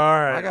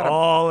jar, I got a-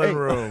 all in hey,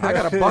 room. I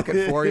got a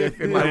bucket for you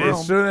in my room.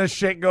 As soon as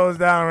shit goes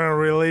down, I'm gonna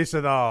release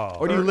it all.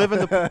 Or do you live in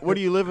the? What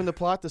do you live in the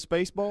plot? The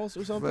Spaceballs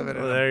or something? Living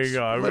in Well, there you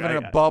go. Living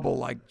in a bubble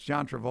like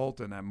John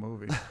Travolta in that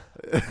movie.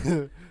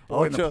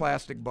 Boy in the Ocho-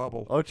 plastic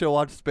bubble. Ocho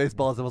watched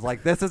Spaceballs and was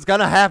like, "This is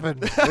gonna happen.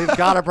 We've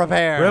got to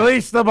prepare."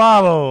 Release the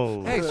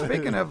bottles. Hey,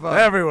 speaking of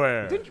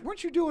everywhere.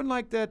 weren't you doing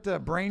like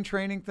that brain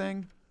training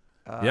thing?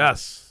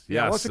 Yes.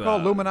 Yeah, what's it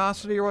called?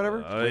 Luminosity or whatever?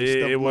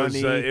 It was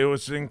money. it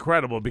was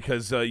incredible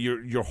because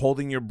you're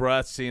holding your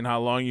breath, seeing how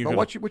long you. But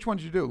which one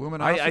did you do?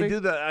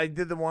 Luminosity. I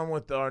did the one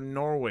with our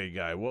Norway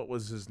guy. What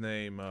was his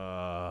name?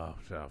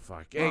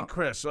 Fuck. Hey, Oh.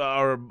 Chris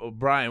or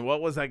Brian. What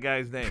was that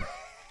guy's name?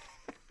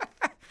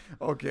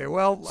 Okay,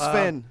 well,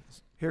 Sven.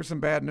 here's some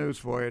bad news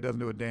for you. It doesn't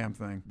do a damn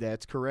thing.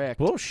 That's correct.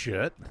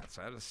 Bullshit. That's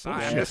a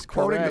scientist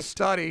quoting the correct.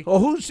 study. Well,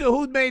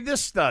 who made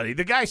this study?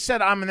 The guy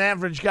said I'm an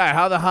average guy.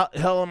 How the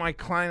hell am I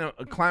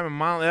climbing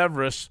Mount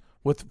Everest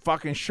with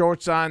fucking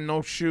shorts on,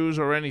 no shoes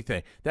or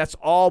anything? That's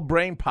all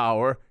brain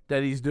power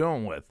that he's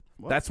doing with.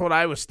 That's what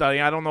I was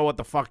studying. I don't know what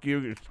the fuck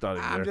you're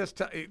studying. I'm there.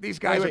 just these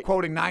guys are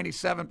quoting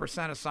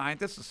 97% of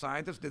scientists. A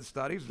scientist did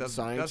studies.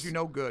 Does you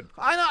no good.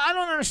 I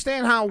don't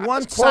understand how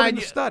one quoting side.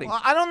 the study.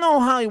 I don't know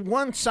how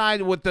one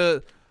side with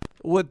the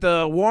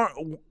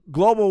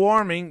global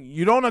warming,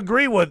 you don't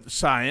agree with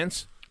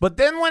science. But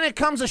then when it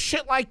comes to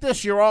shit like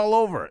this, you're all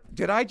over it.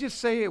 Did I just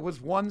say it was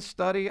one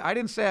study? I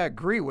didn't say I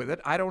agree with it.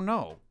 I don't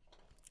know.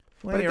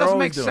 Well, but it doesn't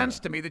make sense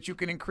to me that you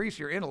can increase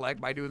your intellect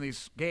by doing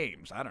these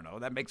games. I don't know.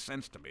 That makes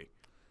sense to me.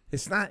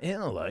 It's not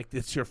intellect.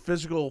 It's your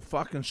physical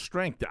fucking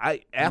strength.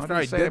 After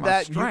I say did about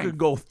that, strength? you could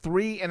go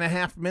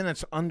 3.5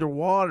 minutes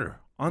underwater.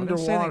 I didn't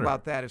say anything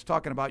about that. It's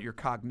talking about your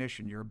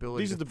cognition, your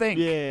ability to think.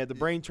 Yeah, the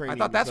brain training. I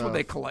thought that's what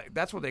they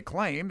that's what they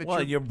claim. That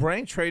Well, your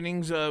brain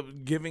training's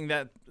giving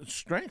that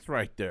strength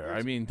right there.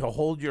 I mean, to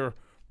hold your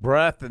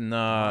breath and.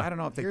 I don't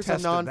know if they Here's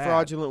tested a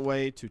non-fraudulent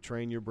way to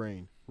train your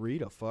brain.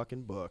 Read a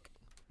fucking book.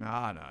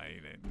 No,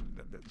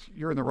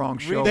 you're in the wrong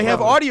show. They have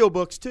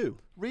audiobooks too.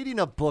 Reading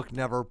a book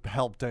never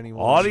helped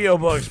anyone.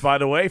 Audiobooks, by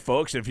the way,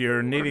 folks, if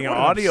you're needing an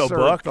What an absurd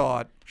audiobook,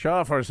 thought. shut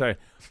up for a second.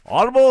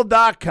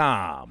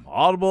 Audible.com.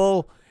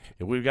 Audible,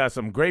 we've got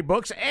some great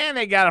books, and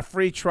they got a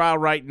free trial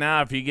right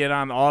now. If you get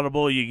on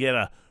Audible, you get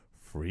a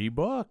free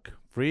book.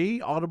 Free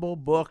Audible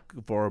book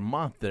for a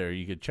month there.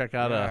 You could check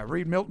out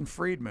read Milton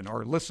Friedman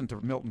or listen to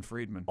Milton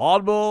Friedman.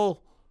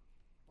 Audible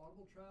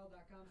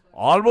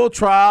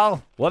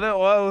trial. What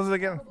was it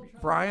again?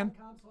 Brian?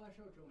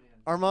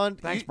 Armand,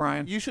 Thanks,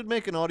 Brian. You should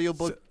make an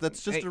audiobook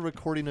that's just a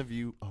recording of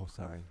you. Oh,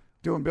 sorry.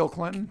 Doing Bill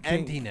Clinton?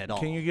 Ending it all.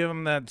 Can you give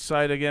him that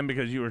site again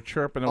because you were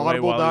chirping away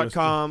while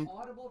Audible.com.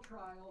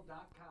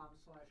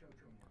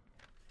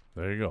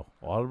 There you go.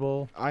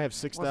 Audible. I have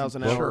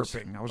 6,000 hours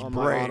chirping. I was on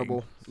braying. my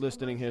Audible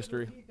listening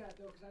history.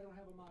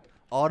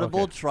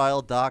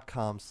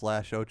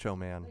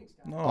 Audibletrial.com/OchoMan.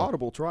 No.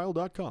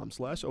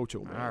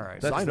 Audibletrial.com/OchoMan. All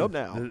right. Sign up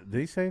now. Did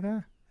he say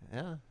that?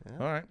 Yeah.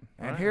 All right.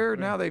 And here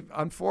now they,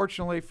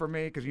 unfortunately for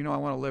me, because I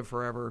want to live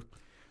forever,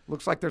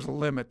 looks like there's a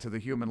limit to the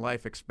human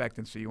life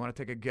expectancy. You want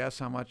to take a guess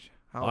how much?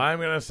 I'm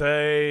going to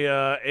say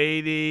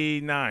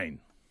 89.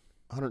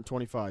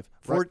 125.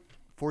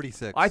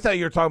 46. I thought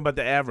you were talking about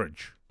the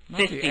average.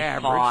 Not the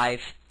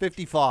average.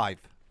 55.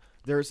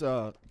 There's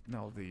the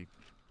 17.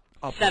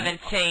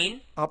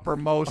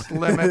 uppermost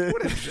limit.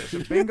 What is this? A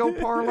bingo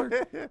parlor?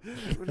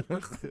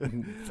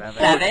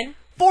 7.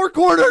 4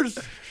 quarters.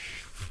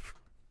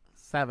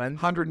 7.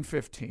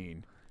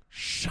 115.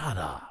 Shut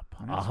up.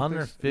 That's what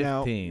they-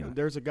 115. Now,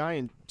 there's a guy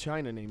in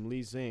China named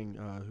Li Xing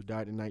who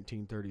died in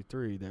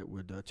 1933 that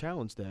would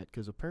challenge that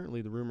because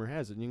apparently the rumor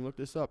has it, and you can look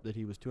this up, that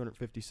he was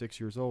 256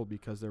 years old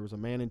because there was a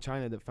man in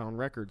China that found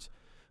records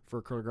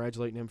for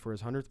congratulating him for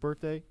his 100th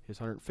birthday, his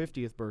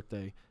 150th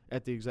birthday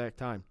at the exact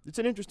time. It's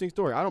an interesting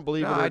story. I don't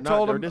believe it or I not,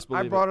 told or him,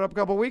 disbelieve I brought it up a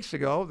couple weeks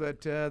ago that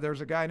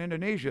there's a guy in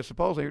Indonesia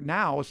supposedly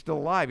now is still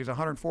alive. He's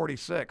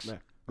 146 or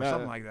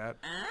something like that.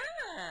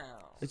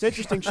 It's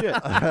interesting shit.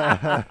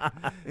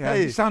 Yeah,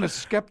 he sounded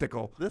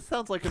skeptical. This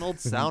sounds like an old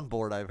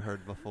soundboard I've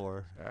heard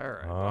before. All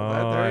right.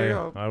 Well, there you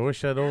go. I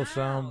wish that old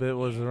sound bit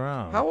was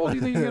around. How old do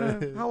you think you're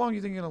gonna? How long do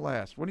you think you're gonna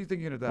last? When do you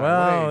think you're gonna die?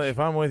 Well, What age? if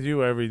I'm with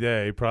you every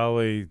day,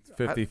 probably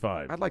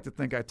 55. I'd like to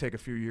think I'd take a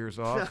few years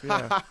off.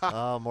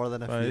 Yeah. More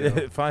than a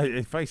few.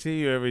 If I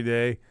see you every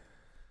day,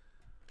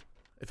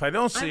 if I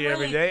don't see you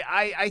every day,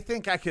 I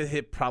think I could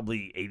hit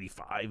probably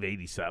 85,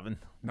 87.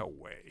 No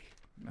way.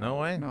 No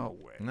way? No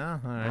way. No?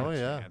 All right. Oh,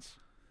 yeah. Chance.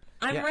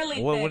 I'm Yeah.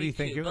 really What do you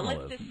think 32, you're but gonna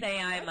let's live? just say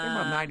I'm I think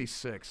about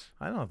 96.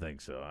 I don't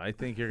think so. I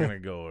think you're going to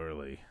go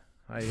early.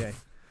 I think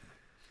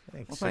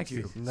Well, thank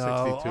you.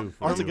 62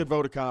 for That's a you. good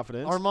vote of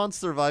confidence. Armand's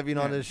surviving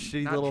on Yeah, his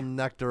shitty not- little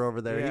nectar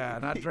over there. Yeah,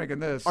 not drinking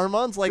this.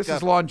 Armand's like this a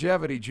is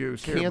longevity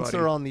juice. Here, cancer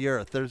buddy. on the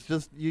earth. There's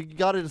just you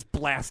got to just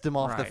blast him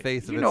off the Right.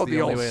 face of it. You know It's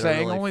the only old way to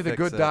saying, really only the fix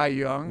good it. die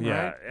young,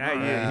 Yeah,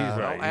 right?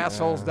 he's right.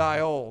 Assholes die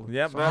old.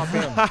 Yep, So that's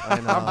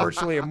him. I'm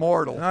virtually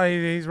immortal. No,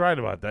 he's right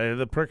about that.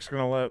 The prick's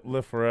going to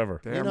live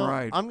forever. Damn You know,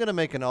 right. I'm gonna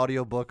make an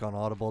audiobook on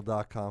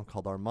Audible.com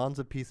called Armand's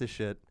a Piece of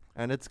Shit,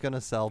 and it's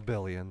gonna sell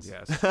billions.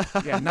 Yes.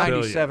 Yeah,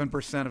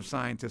 97% of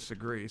scientists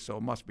agree, so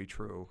it must be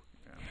true.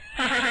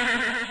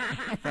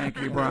 Yeah.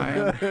 Thank you,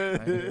 Brian.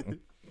 Thank you.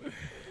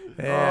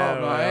 Yeah,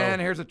 Oh, well.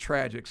 and here's a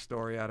tragic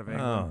story out of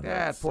England. Oh,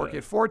 Yeah, that's poor sad.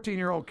 kid,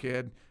 14-year-old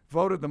kid,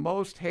 voted the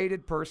most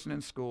hated person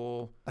in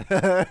school. That's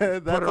Put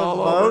it a all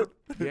vote.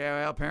 over.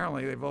 Yeah, well,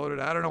 apparently they voted.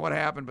 I don't know what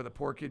happened, but the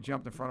poor kid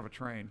jumped in front of a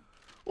train.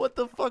 What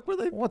the fuck were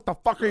they? What the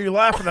fuck are you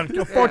laughing at? A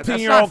Yeah, that's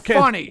 14-year-old not kid.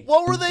 funny.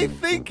 What were they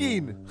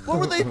thinking? What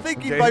were they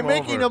thinking Game by over.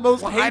 making a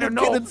most Well, I hated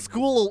don't kid know. in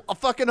school a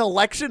fucking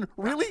election?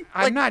 Really?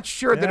 I'm not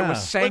sure that it was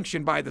Yeah.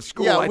 sanctioned by the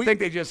school. Yeah, I we-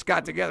 think they just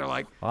got together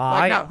like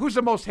I- now, who's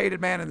the most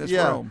hated man in this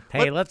Yeah. room?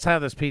 Hey, let's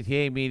have this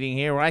PTA meeting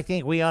here. I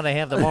think we ought to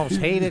have the most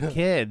hated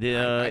kid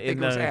I think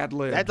in it was the.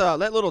 ad-lib.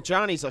 That little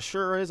Johnny's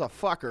sure is a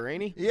fucker,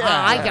 ain't he? Yeah.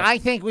 I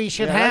think we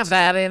should Yeah, have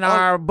that's- that in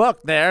our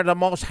book there, the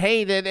most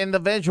hated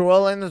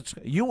individual. And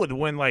you would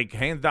win, like,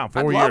 hands down,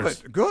 4 I'd years.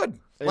 love it. Good.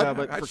 Yeah,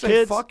 but I'd for say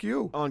kids, fuck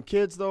you. On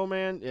kids though,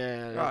 man.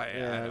 Yeah. Oh, yeah,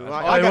 I know.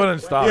 Well, Oh, they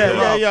wouldn't stop Yeah, you.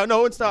 yeah, yeah.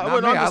 No, it's not. Not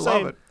I'm me, I just love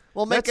saying, it.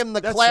 We'll make him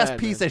the class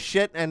piece of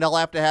shit, and he'll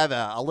have to have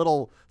a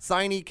little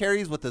sign he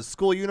carries with his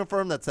school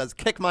uniform that says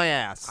 "Kick my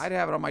ass." I'd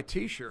have it on my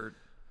T-shirt.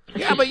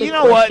 Yeah, but you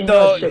know what,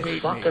 though?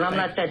 Fuck, and I'm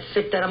not that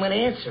sick that I'm going to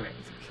answer it.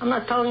 I'm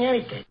not telling you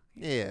anything.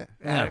 Yeah.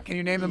 Can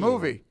you name the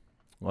movie?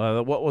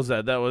 Well, what was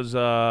that? That was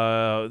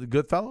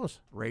Goodfellas?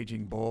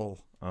 Raging Bull.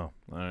 Oh, all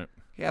right.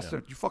 He asked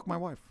her, "You fuck my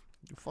wife?"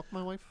 You fuck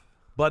my wife?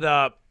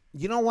 But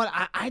you know what?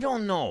 I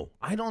don't know.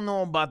 I don't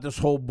know about this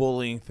whole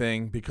bullying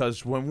thing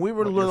because when we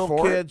were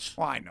little kids,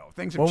 well, I know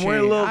things have when changed. we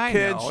were little I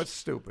kids, know, it's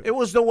stupid. It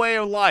was the way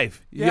of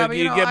life. Yeah, but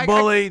you know, get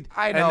bullied,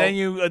 I know. and then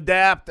you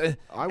adapt. But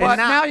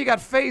now you got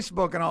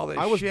Facebook and all this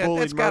I was shit.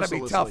 bullied That's got to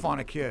be mercilessly. tough on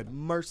a kid.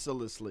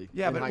 Mercilessly.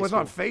 Yeah, in but high it was school.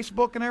 on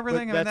Facebook and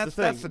everything. But I mean,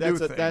 that's the new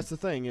thing. That's the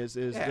thing is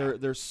Yeah,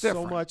 there's so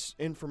different. much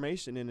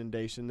information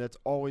inundation that's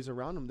always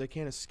around them. They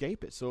can't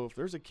escape it. So if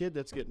there's a kid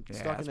that's getting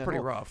stuck in that pretty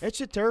hole, rough. that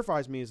shit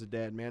terrifies me as a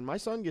dad, man. My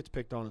son gets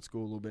picked on at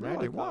school a little bit.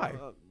 Really? Why?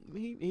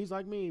 He's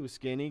like me. He was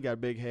skinny, got a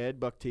big head,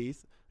 buck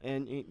teeth.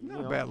 And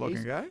Not a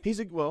bad-looking guy. He's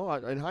in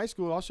high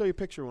school. I'll show you a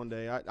picture one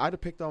day. I'd have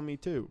picked on me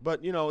too,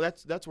 but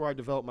that's where I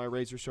developed my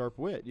razor sharp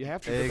wit. You have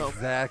to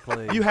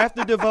Exactly. You have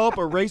to develop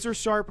a razor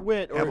sharp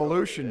wit.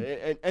 Evolution.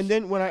 And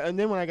then when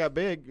I got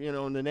big,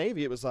 in the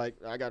Navy, it was like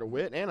I got a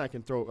wit and I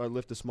can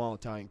lift a small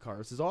Italian car.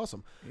 This is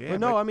awesome. Yeah,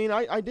 but no, I mean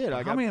I did.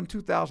 How many of them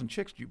 2,000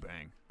 chicks do you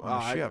bang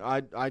on the ship?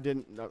 I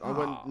didn't. I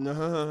went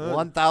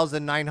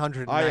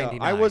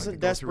 1,999. I wasn't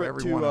go through desperate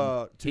every one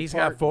of to. He's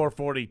got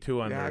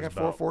 442 under Yeah, I his got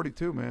belt.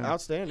 442, man.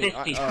 Outstanding.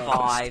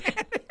 55.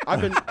 I've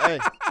been. Hey,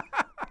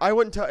 I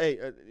wouldn't tell. Hey,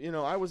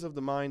 I was of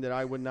the mind that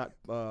I would not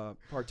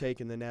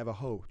partake in the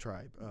Navajo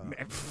tribe.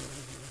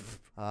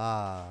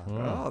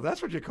 Oh,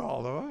 that's what you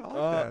call them. I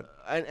like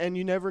that. And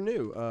you never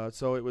knew.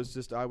 So it was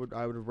just I would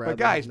have rather. But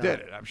guys not. did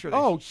it. I'm sure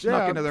they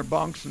snuck into their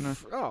bunks and.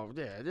 Oh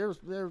yeah, there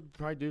were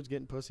probably dudes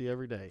getting pussy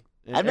every day.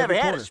 in I've never every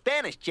had corner. a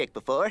Spanish chick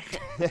before.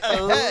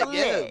 Oh,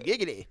 yeah.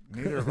 Giggity.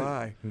 Neither have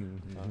I. All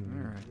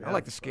right. I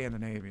like the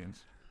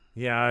Scandinavians.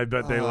 Yeah, I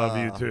bet they love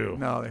you too.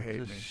 No, they hate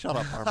me. Shut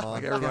up, Armand.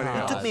 Like everybody God.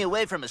 else. Took me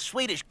away from a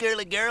Swedish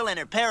girly girl and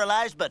her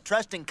paralyzed but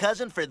trusting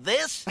cousin for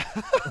this?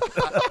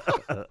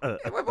 But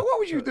what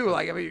would you do?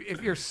 Like, I mean,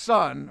 if your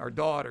son or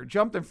daughter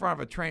jumped in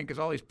front of a train because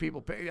all these people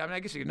pay. I mean, I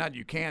guess you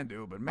can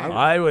do, but man.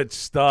 I would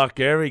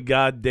stalk every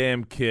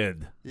goddamn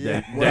kid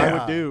What I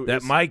would do that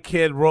is, my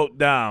kid wrote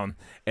down,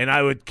 and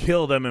I would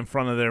kill them in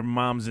front of their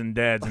moms and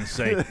dads and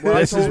say, Well,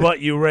 I this is told- what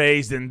you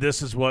raised, and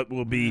this is what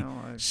will be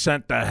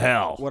sent to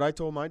hell. What I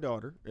told my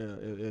daughter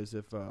is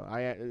if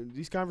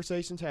these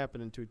conversations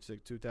happened in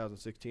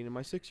 2016, and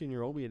my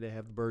 16-year-old, we had to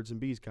have the birds and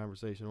bees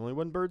conversation. Only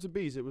wasn't birds and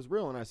bees; it was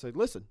real. And I said,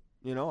 "Listen,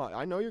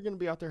 I know you're going to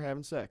be out there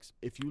having sex.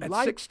 If you At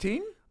like,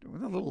 16? A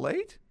little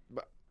late?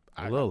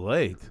 A little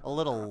late. A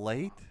little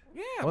late.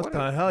 Yeah. What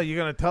the hell? You're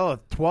going to tell a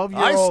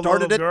 12-year-old I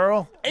started little at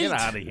girl? 8. Get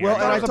out of here. well,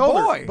 and I was a told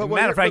boy. her. But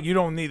Matter of fact, you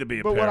don't need to be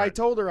a But parent. what I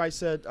told her, I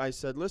said,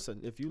 listen,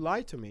 if you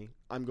lie to me,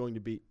 I'm going to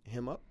beat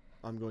him up.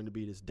 I'm going to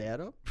beat his dad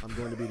up. I'm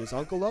going to beat his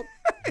uncle up.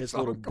 His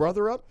little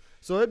brother up.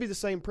 So it'd be the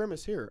same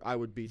premise here. I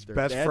would beat their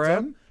best dads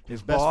friend, up,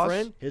 his best boss,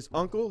 friend, his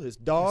uncle, his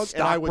dog, his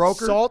and I would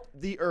stockbroker. salt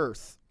the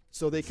earth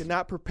so they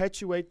cannot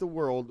perpetuate the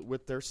world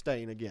with their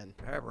stain again.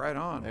 Yeah, right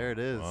on. There it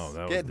is. Oh,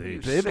 that was Get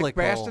deep. Sick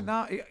biblical. bastard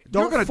now. You're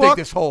Don't going to fuck-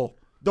 dig this hole.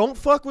 Don't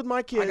fuck with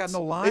my kids. got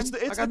no lime. It's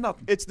I got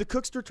nothing. It's the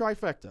Cookster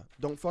trifecta.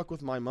 Don't fuck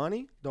with my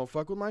money. Don't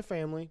fuck with my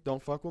family.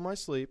 Don't fuck with my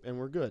sleep, and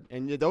we're good.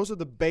 And those are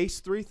the base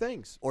 3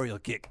 things. Or you'll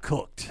get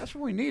cooked. That's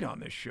what we need on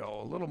this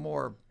show. A little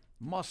more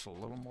muscle, a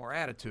little more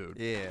attitude.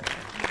 Yeah.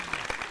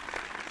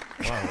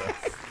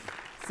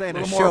 Saying A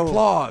a little show more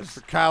applause.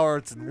 for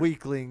cowards and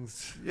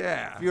weaklings.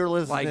 Yeah. If you're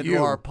listening like to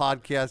you. our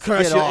podcast,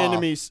 Crush get your off.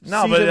 enemies.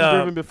 No, See but, them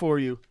driven before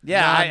you.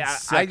 Yeah, I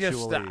just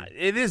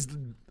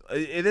Non-sexually.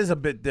 it is a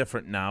bit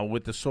different now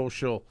with the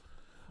social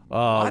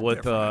Lot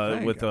with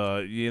different, I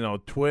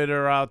think.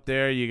 Twitter out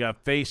there. You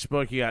got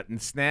Facebook, you got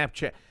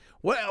Snapchat.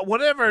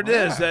 Whatever it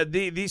is,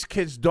 these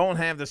kids don't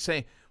have the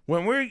same.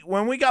 When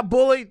we got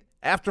bullied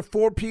after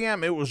 4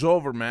 p.m., it was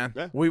over, man.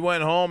 Yeah. We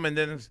went home and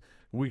then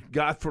we,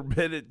 God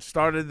forbid, it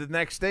started the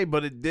next day,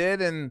 but it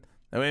did, and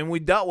I mean we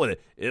dealt with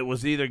it. It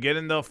was either get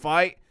into a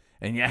fight,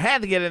 and you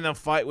had to get in a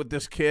fight with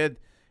this kid.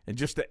 And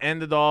just to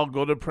end it all,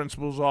 go to the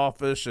principal's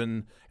office,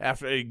 and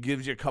after it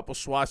gives you a couple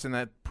swats, and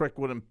that prick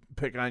wouldn't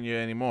pick on you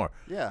anymore.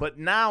 Yeah. But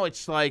now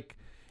it's like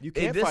You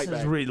can't this fight is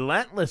back.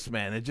 relentless,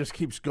 man. It just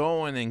keeps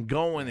going and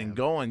going and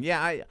going.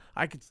 Yeah,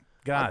 I could.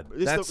 God,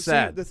 It's that's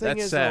sad. The thing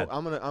that's is, sad. though,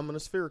 I'm gonna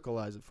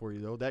sphericalize it for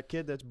you though. That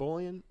kid that's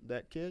bullying,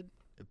 that kid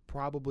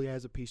probably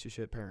has a piece of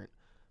shit parent.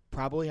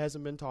 Probably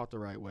hasn't been taught the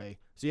right way.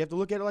 So you have to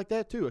look at it like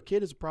that too. A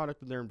kid is a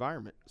product of their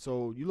environment.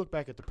 So you look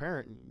back at the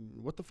parent.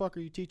 What the fuck are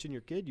you teaching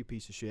your kid? You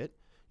piece of shit.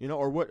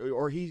 Or what?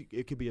 Or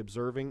it could be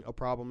observing a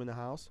problem in the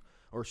house.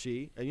 or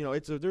she. And, you know,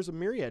 there's a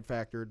myriad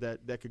factor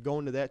that could go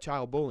into that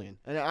child bullying.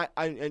 And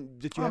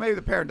maybe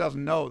the parent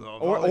doesn't know though.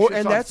 Or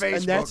and that's on Facebook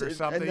and that's, or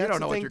something. and You that's don't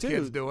know the what thing your too.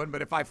 kid's doing.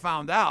 But if I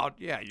found out,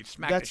 you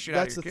smack the shit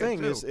out of your kid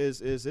too. That's the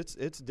thing is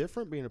it's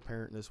different being a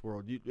parent in this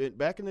world.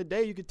 Back in the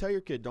day, you could tell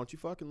your kid, "Don't you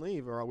fucking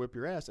leave, or I'll whip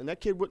your ass," and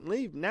that kid wouldn't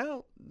leave.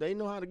 Now they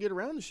know how to get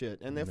around the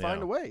shit, and they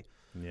find a way.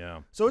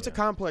 Yeah. So it's a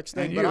complex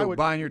thing. And but I you would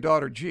buying your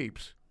daughter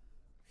Jeeps.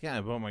 Yeah,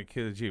 I bought my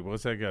kid a Jeep.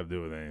 What's that got to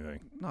do with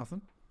anything?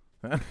 Nothing.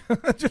 I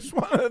just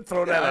wanted to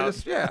throw that out.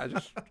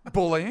 Just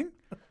bullying.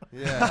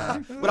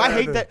 Yeah. But I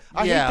hate that.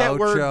 I hate that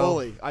word Ocho.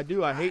 bully. I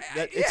do. I hate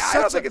that.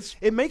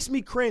 It makes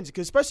me cringe,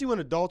 because especially when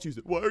adults use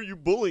it. Why are you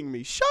bullying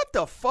me? Shut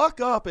the fuck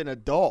up, an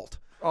adult.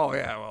 Oh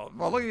yeah.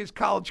 Well, look at these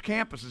college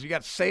campuses. You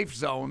got safe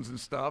zones and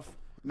stuff.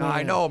 Now,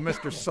 I know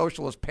Mr.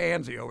 Socialist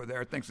Pansy over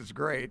there thinks it's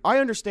great. I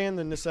understand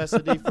the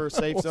necessity for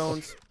safe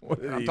zones.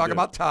 I'm talking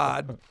about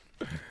Todd.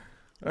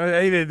 He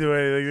didn't do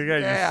anything. The guy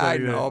just I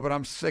said know, but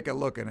I'm sick of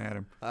looking at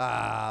him.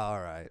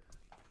 All right.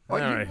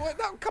 Well,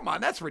 no, come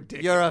on, that's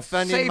ridiculous. You're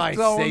offending safe my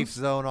zones, safe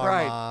zone,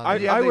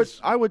 Armand. Right.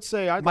 I would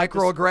say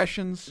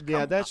microaggressions.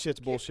 Yeah, that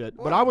shit's bullshit.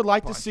 But I would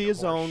like to see a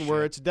zone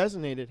where it's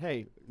designated.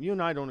 Hey, you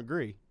and I don't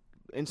agree.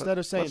 Instead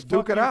of saying let's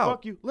duke it you, out.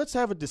 Fuck you, let's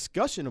have a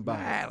discussion about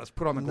it. Let's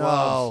put on the No.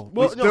 gloves.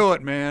 Well, Let's do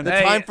it, man. The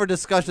time for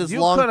discussion is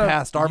long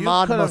past.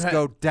 Armand must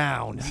go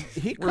down.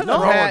 He could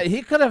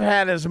have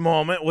had his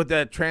moment with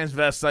that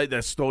transvestite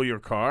that stole your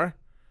car.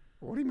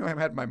 What do you mean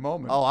I had my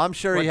moment? Oh, I'm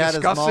sure he had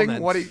his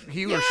moment. What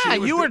he or she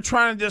was you were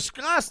trying to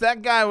discuss.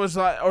 That guy was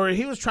like, or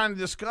he was trying to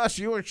discuss.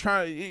 You were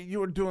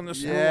doing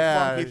this little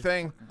funky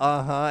thing.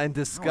 And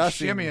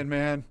discussing. Shimmying,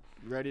 man.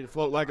 Ready to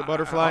float like a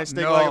butterfly,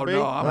 sting like a bee?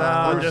 No,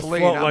 I'm just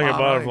float like a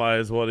butterfly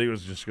is what he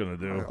was just going to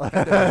do.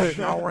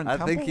 I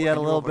think he had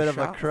a little bit of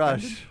a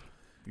crush.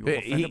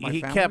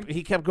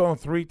 He kept going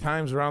 3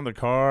 times around the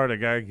car. The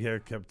guy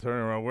kept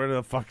turning around. Where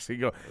the fuck's he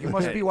go? You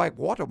must be like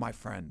water, my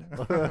friend.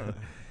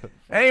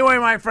 Anyway,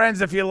 my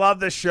friends, if you love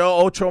this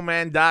show,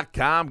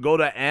 OchoMan.com. Go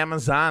to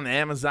Amazon.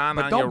 Amazon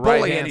but on don't your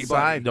bully right-hand anybody.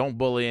 side. Don't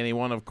bully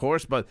anyone, of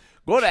course. But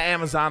go to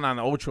Amazon on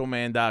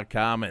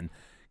OchoMan.com and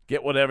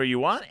get whatever you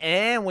want.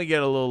 And we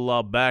get a little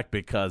love back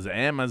because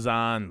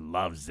Amazon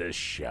loves this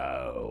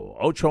show.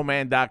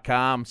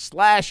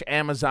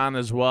 OchoMan.com/Amazon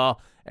as well.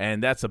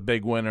 And that's a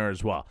big winner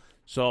as well.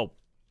 So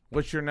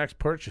what's your next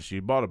purchase?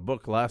 You bought a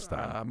book last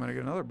time. I'm going to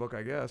get another book,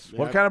 I guess.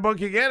 What kind of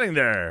book you getting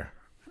there?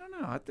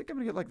 No, I think I'm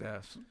going to get like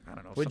this. I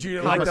don't know. Would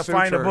you like to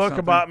find a book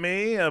about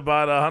me,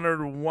 about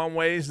 101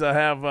 ways to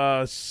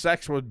have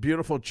sex with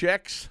beautiful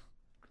chicks?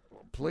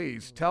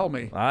 Please, tell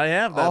me. I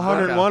have that. All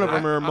 101 of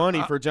them are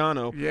money for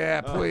Jono.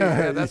 Yeah, please.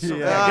 That's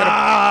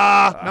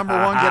number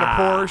 1, get a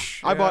Porsche.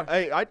 I bought.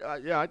 I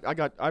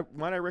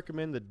might I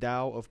recommend the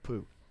Tao of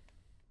Pooh.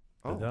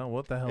 Oh,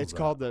 what the hell? It's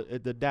called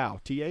the Tao,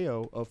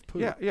 T-A-O of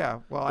Pooh. Yeah.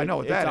 Well, I know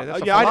what that is.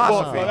 That's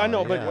philosophy. I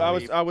know, but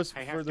I was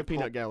for the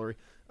peanut gallery.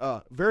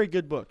 Very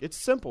good book. It's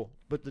simple,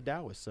 but the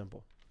Tao is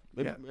simple.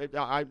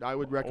 I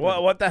would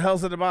recommend. What the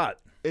hell's it about?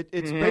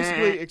 It's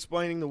basically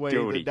explaining the way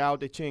the Tao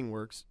Te Ching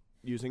works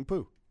using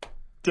poo.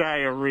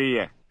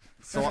 Diarrhea.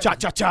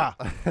 Cha-cha-cha.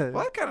 Well,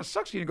 that kind of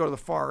sucks. You go to the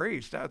Far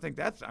East. I think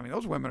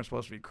those women are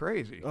supposed to be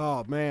crazy.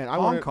 Oh, man.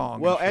 Hong Kong.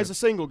 Well, as a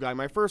single guy,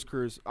 my first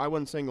cruise, I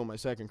wasn't single my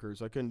second cruise.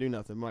 So I couldn't do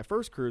nothing. My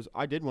first cruise,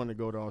 I did want to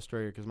go to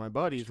Australia because my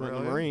buddies went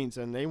in the Marines,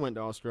 and they went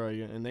to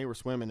Australia, and they were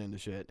swimming into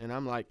shit. And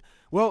I'm like,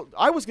 well,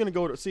 I was going to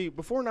go to,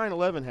 before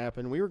 9/11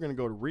 happened, we were going to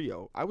go to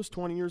Rio. I was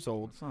 20 years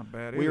old. That's not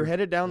bad We either. were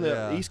headed down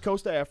the east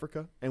coast of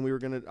Africa, and we were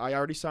going to, I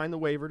already signed the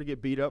waiver to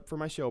get beat up for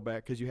my show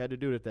back because you had to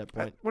do it at that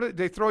point. What did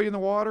they throw you in the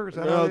water? Is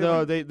that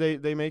No,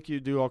 they make you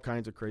do all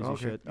kinds of crazy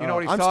shit. You know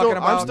what he's I'm talking still,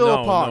 about? I'm still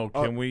No, appalled.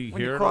 can we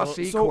when hear you it? cross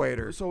the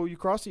equator. So you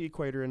cross the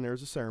equator, and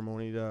there's a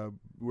ceremony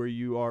where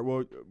you are.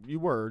 Well, you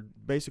were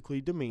basically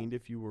demeaned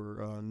if you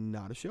were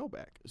not a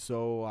shellback.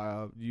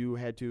 So you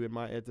had to,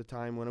 at the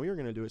time when we were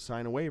going to do it,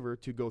 sign a waiver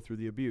to go through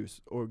the abuse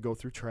or go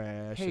through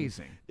trash.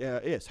 Hazing.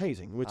 Yes,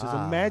 hazing, which is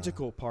a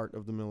magical part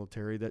of the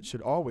military that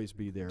should always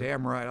be there.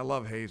 Damn right, I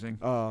love hazing.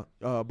 So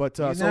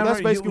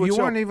that's basically you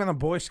what weren't even a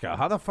Boy Scout.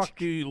 How the fuck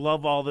do you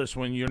love all this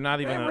when you're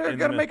not even? You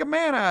got to make a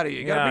man out of you.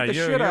 You got to beat the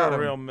shit out of him.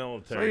 You're a real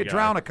military. So you guy.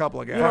 drown a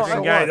couple of guys.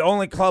 Fucking guy. The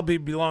only club he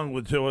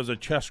belonged to was a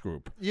chess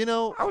group. You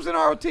know, I was in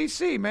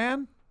ROTC,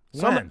 man.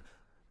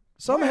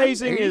 Some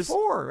hazing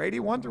 84,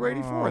 81 through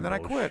 84, and then I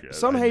quit. Shit,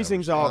 Some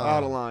hazing's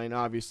out of line,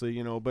 obviously,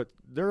 but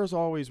there is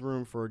always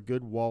room for a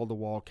good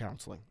wall-to-wall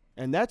counseling.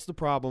 And that's the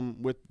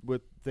problem with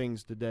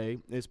things today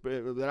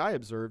that I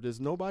observed is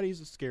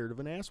nobody's scared of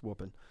an ass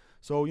whooping.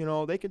 So,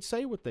 they can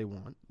say what they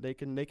want. They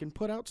can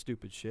put out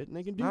stupid shit, and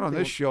they can do Not what on they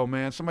this want. show,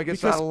 man. Somebody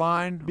gets out of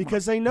line.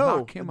 Because they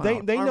know.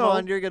 They know.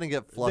 Armand, you're going to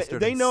get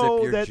flustered They and know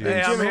sip your that gin. the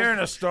Hey, I'm general- hearing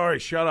a story.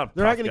 Shut up.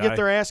 They're not going to get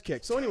their ass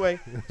kicked. So anyway,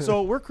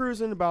 we're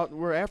cruising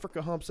where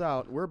Africa humps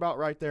out. We're about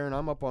right there, and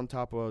I'm up on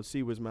top of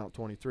Seawiz Mount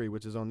 23,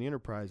 which is on the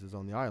Enterprises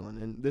on the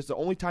island. And this is the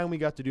only time we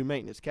got to do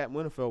maintenance. Captain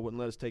Winterfeld wouldn't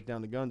let us take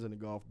down the guns in the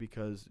Gulf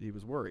because he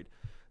was worried.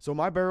 So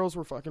my barrels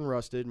were fucking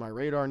rusted. My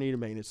radar needed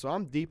maintenance. So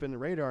I'm deep in the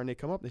radar, and they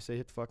come up. They say,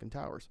 hit the fucking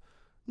towers.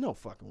 No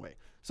fucking way.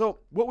 So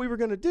what we were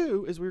going to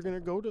do is we were going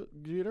to go to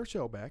get our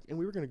shell back, and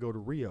we were going to go to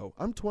Rio.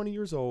 I'm 20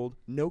 years old,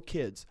 no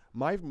kids.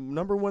 My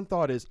number one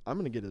thought is I'm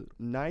going to get a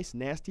nice,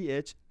 nasty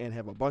itch and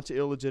have a bunch of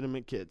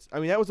illegitimate kids. I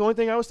mean, that was the only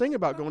thing I was thinking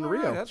about going to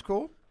Rio. Right, that's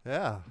cool.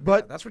 Yeah.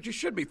 But that's what you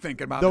should be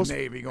thinking about the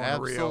Navy going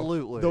to Rio.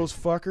 Absolutely. Those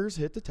fuckers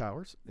hit the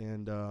towers.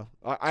 And I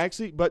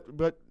actually, but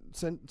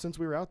since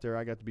we were out there,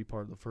 I got to be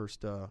part of the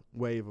first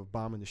wave of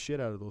bombing the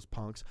shit out of those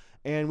punks.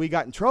 And we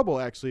got in trouble,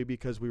 actually,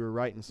 because we were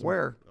writing some...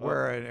 Where?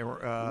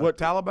 What?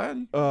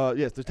 Taliban?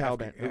 Yes, the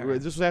Taliban.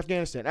 This was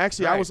Afghanistan.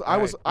 Actually,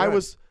 Right,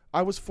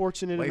 I was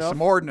fortunate Lay enough...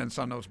 some ordnance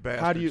on those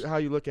bastards. How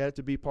you look at it,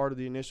 to be part of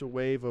the initial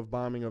wave of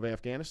bombing of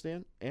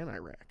Afghanistan and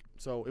Iraq.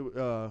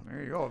 So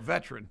there you go, a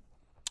veteran.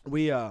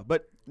 We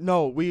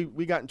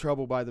got in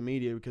trouble by the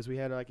media because we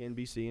had like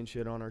NBC and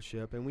shit on our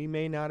ship, and we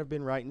may not have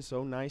been writing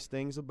so nice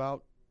things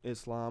about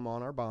Islam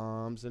on our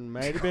bombs, and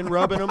may have been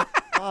rubbing them.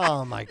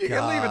 Oh my God! You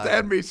can leave it to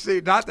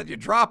NBC. Not that you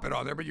drop it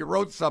on there, but you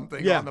wrote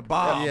something on the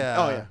bomb. Yeah.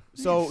 Oh yeah.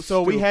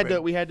 So we had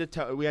to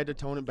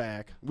tone it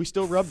back. We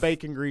still rub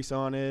bacon grease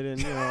on it, and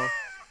you know.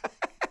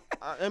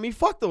 I mean,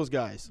 fuck those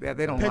guys. Yeah,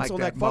 they don't Pencil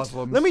like that. neck fucks.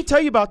 Muslims. Let me tell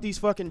you about these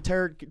fucking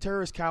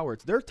terrorist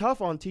cowards. They're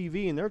tough on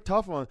TV and they're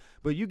tough on,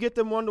 but you get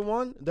them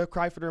 1-to-1, they'll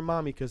cry for their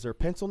mommy because they're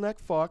pencil neck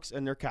fucks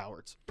and they're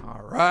cowards.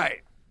 All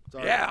right.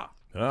 Sorry. Yeah.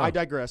 Oh. I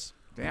digress.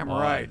 Damn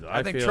right.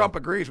 I think Trump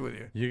agrees with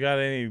you. You got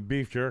any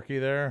beef jerky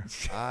there?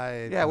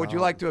 Yeah, would you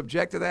like to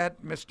object to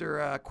that, Mr.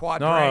 No,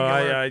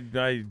 Quadrangular?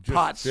 I just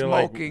pot feel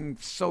like smoking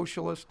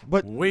socialist.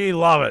 But we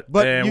love it,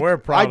 and we're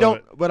proud of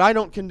it. But I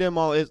don't condemn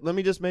all. Let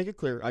me just make it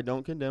clear: I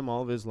don't condemn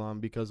all of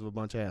Islam because of a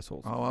bunch of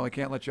assholes. Oh well, we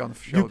can't let you on the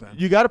show then.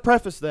 You got to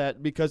preface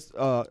that because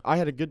I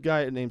had a good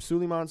guy named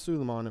Suleiman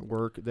at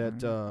work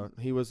that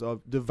he was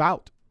a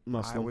devout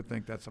Muslim. I would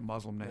think that's a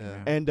Muslim name. Yeah.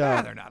 Man. And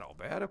they're not all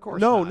bad, of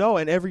course. No,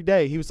 and every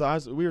day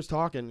we were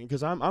talking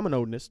because I'm an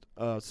Odinist,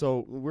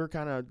 so we're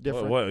kind of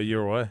different. What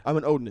you're what? I'm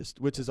an Odinist,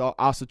 which is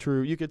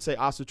Asatru. You could say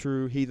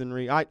Asatru,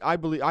 heathenry. I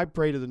believe I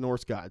pray to the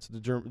Norse gods, the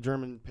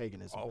German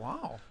paganism. Oh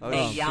wow!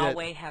 May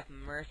Yahweh have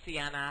mercy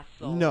on our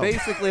souls. No,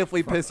 basically, if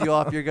we piss you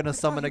off, you're gonna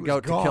summon a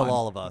goat to kill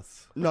all of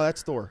us. No,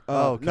 that's Thor.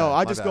 Okay, no,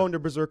 I just go into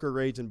berserker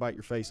rage and bite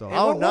your face off.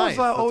 Oh, nice.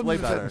 What was That's way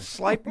Odin's better.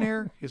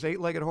 Sleipnir, his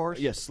 8-legged horse.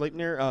 Yes,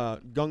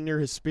 Sleipnir, Gungnir,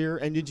 his spear,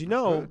 and did you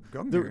know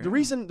Gungnir,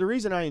 the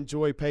reason I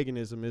enjoy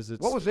paganism is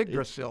it's what was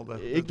Yggdrasil?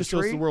 Yggdrasil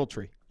is the world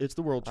tree. It's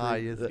the world tree.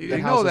 You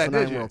didn't know that,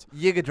 did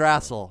you?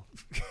 Yggdrasil.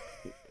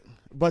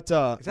 But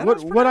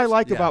what I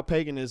like about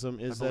paganism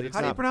is that it's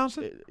how do you not pronounce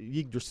it?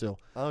 Yggdrasil.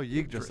 Oh,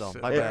 Yggdrasil.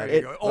 There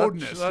you go.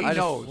 Odinist. He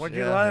knows. Would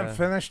you let him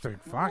finish the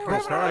fucking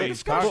story?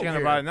 He's talking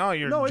about no,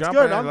 you're no, it's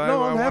jumping. good.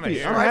 I'm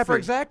happy. I'm happy for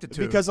exactitude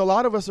because a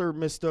lot of us are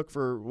mistook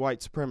for white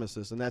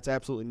supremacists, and that's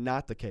absolutely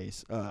not the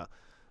case.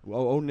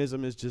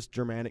 Odinism is just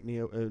Germanic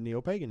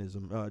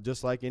neo-paganism,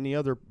 just like any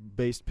other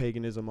based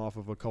paganism off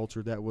of a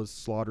culture that was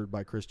slaughtered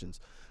by Christians.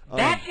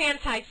 That's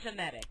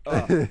anti-Semitic.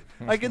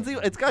 I can see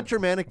it's got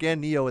Germanic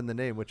and neo in the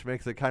name, which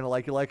makes it kind of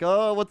like you're like,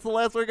 oh, what's the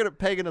last word at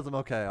paganism?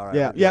 Okay, all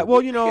right. Yeah.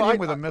 Well, you know,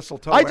 with a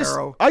mistletoe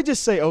arrow. I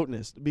just say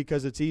Odinist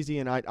because it's easy,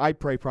 and I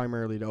pray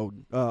primarily to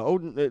Odin.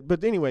 Odin.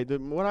 But anyway,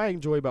 what I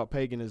enjoy about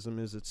paganism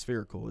is it's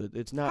spherical.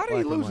 It's not. How did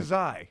he lose his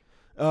eye?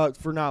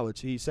 For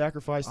knowledge, he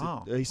sacrificed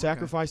it. He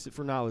sacrificed it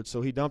for knowledge,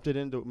 so he dumped it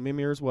into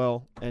Mimir as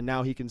well, and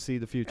now he can see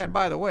the future. And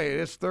by the way, it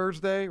is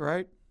Thursday,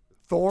 right?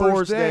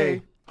 Thor's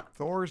Day.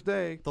 Thor is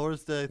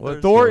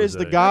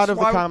the god of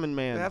the common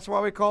man. That's why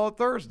we call it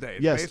Thursday.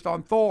 It's yes, based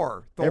on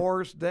Thor.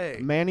 Thor's Day.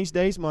 Manny's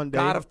Day's Monday.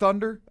 God of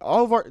Thunder.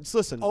 All of our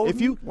listen. Odin, if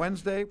you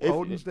Wednesday,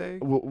 Odin's Day.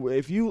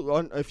 If you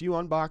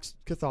unbox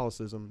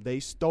Catholicism, they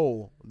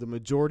stole the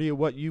majority of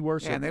what you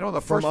worship. Yeah, and they know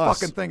the first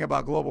fucking thing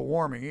about global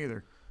warming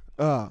either.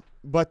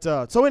 But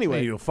so anyway,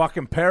 hey, you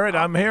fucking parrot!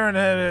 I'm hearing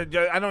it.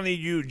 I don't need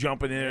you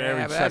jumping in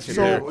every second.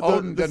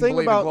 So the thing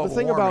about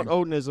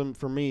Odinism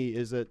for me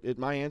is that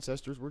my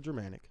ancestors were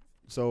Germanic.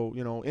 So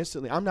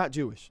instantly, I'm not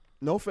Jewish.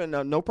 No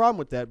problem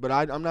with that. But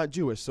I'm not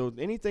Jewish. So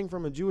anything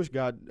from a Jewish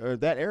god or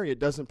that area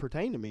doesn't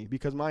pertain to me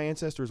because my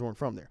ancestors weren't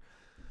from there.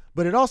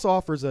 But it also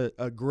offers a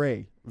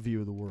gray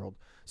view of the world.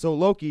 So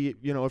Loki,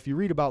 if you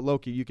read about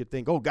Loki, you could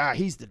think, oh God,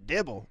 he's the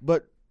devil.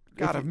 But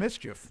God of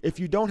mischief. If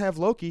you don't have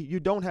Loki, you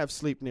don't have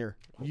Sleipnir.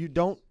 You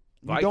don't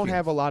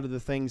have a lot of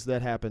the things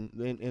that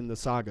happen in the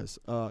sagas.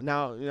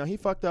 Now, he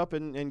fucked up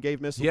and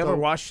gave mistletoe. You ever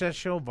watch that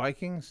show,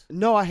 Vikings?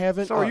 No, I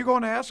haven't. So are you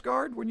going to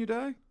Asgard when you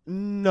die?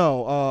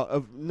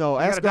 No, no.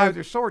 You gotta die with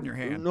your sword in your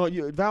hand. No,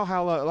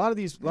 Valhalla. A lot of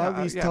these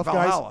tough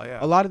Valhalla, guys. Yeah.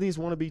 A lot of these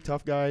want to be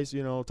tough guys.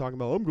 Talking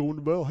about I'm going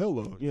to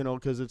Valhalla.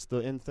 Because it's the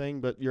end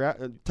thing. But you're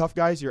tough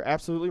guys. You're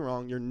absolutely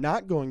wrong. You're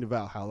not going to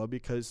Valhalla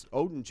because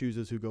Odin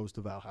chooses who goes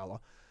to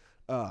Valhalla.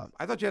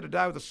 I thought you had to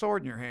die with a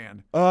sword in your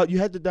hand. You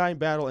had to die in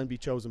battle and be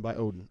chosen by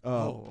Odin.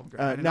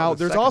 Okay. Now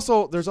there's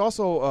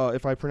also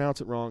if I pronounce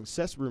it wrong,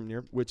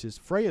 Sessrumnir, which is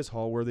Freya's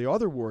hall, where the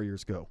other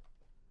warriors go.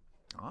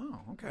 Oh,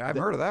 okay. I've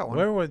heard of that one.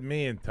 Where would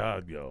me and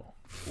Todd go?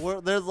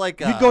 There's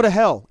like you'd go to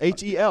hell, Hel,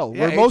 yeah,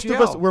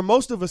 where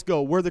most of us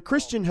go, where the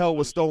Christian hell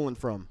was stolen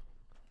from.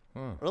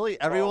 Really,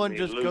 everyone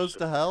just goes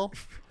to hell.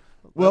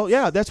 Well,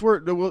 yeah, that's where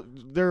there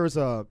was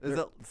a. Is it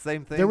the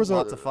same thing? There was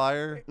lots of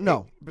fire.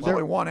 No, there's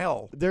only one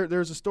L.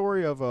 There's a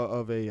story of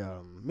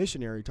a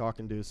missionary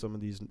talking to some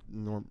of these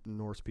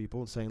Norse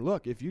people and saying,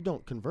 "Look, if you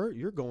don't convert,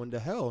 you're going to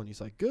hell." And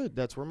he's like, "Good,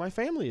 that's where my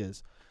family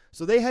is."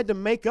 So they had to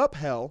make up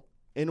hell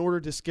in order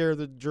to scare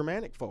the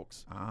Germanic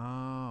folks.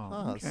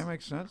 Oh, okay,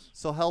 makes sense.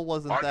 So hell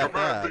wasn't that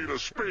bad.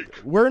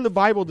 Where in the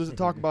Bible does it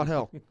talk about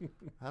hell?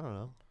 I don't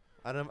know.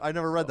 I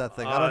never read that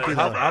thing. I don't do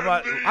that.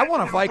 I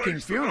want a Viking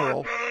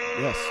funeral.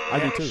 Yes, I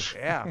do too.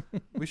 Yeah.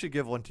 We should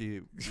give one to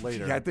you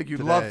later. Yeah, I think you'd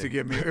today. love to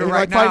give me In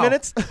right like 5 now.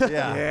 minutes?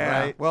 Yeah.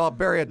 Right? Well, I'll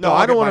bury a dog No,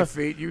 I don't at my wanna-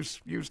 feet.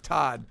 Use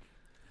Todd.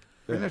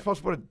 Isn't they supposed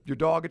to put your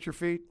dog at your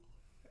feet?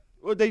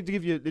 Well, they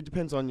give you. It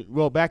depends on.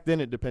 Well, back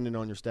then it depended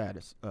on your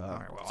status.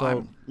 right, well, so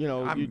I'm-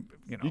 you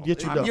you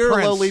get your I'm dog. You're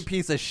Prince. a lowly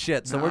piece of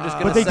shit, so we're just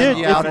Nah. going But to they send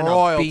did, you if out in a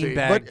royalty.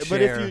 beanbag But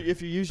if chair.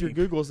 you use your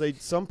Googles, they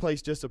some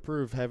place just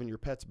approve having your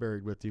pets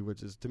buried with you,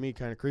 which is to me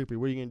kind of creepy.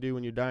 What are you gonna do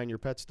when you die and your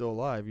pet's still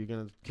alive? You're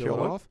gonna kill it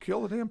off?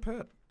 Kill the damn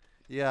pet.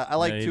 Yeah, I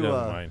like Yeah, he to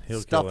doesn't mind.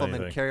 He'll stuff kill them and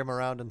anything. carry them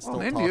around and Well,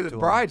 still in talk India, to the them.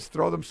 brides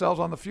throw themselves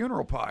on the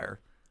funeral pyre.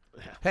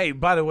 Hey,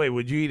 by the way,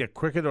 would you eat a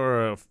cricket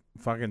or a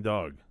fucking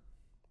dog?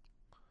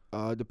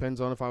 Depends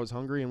on if I was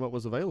hungry and what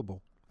was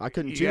available. I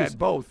couldn't You choose. had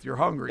both. You're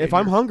hungry. If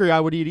I'm hungry, I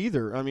would eat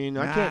either. I mean,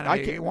 I can't. I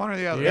you can't. eat one or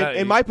the other. Yeah,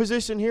 In my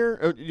position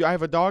here, I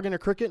have a dog and a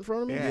cricket in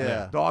front of me.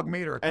 Yeah. Dog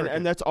meat or a cricket.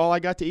 And that's all I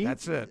got to eat.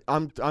 That's it.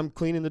 I'm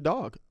cleaning the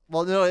dog.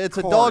 Well, no, it's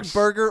a dog course.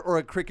 burger or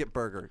a cricket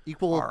burger.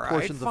 Equal All right,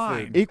 portions fine.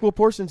 of food. Equal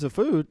portions of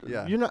food.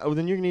 Yeah. You're not. Well,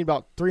 then you're gonna need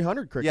about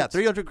 300 crickets. Yeah,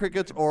 300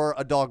 crickets or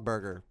a dog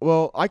burger.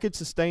 Well, I could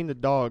sustain the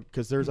dog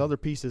because there's other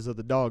pieces of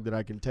the dog that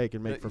I can take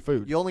and make for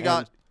food. You only And,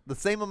 got the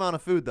same amount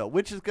of food, though.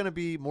 Which is going to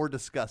be more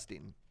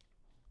disgusting?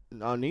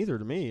 neither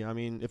to me. I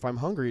mean, if I'm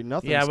hungry,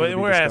 nothing. Yeah, but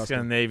we're asking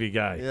a Navy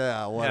guy. Yeah,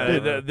 Yeah,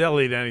 whatever. they'll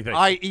eat anything.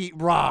 I eat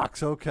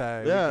rocks.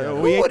 Okay. Yeah,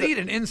 Who we ate would the- eat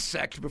an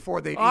insect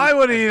before they eat I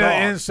would a eat dog?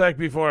 an insect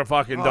before a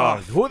fucking Oh, dog.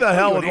 Who the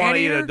hell you would an want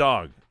to eat a anteater?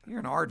 dog? You're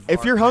an aardvark.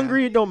 If you're man.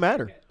 hungry, it don't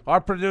matter.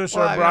 Our producer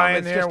Well, I know, Brian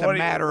it's here. just a What are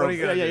matter you of-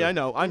 gonna do? Yeah, I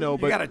know, You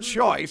but got a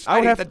choice. I would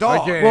I eat have the to-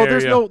 dog. Okay. Well, hear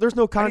there's ya. no I need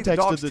the context to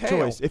dog's the tail.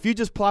 choice. If you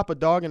just plop a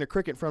dog and a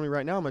cricket in front of me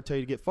right now, I'm gonna tell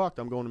you to get fucked.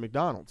 I'm going to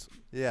McDonald's.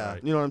 Yeah.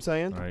 You know what I'm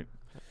saying? All right.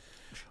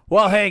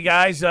 Well, hey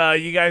guys,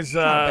 you guys.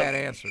 Not a bad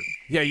answer.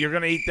 Yeah, you're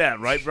gonna eat that,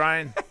 right,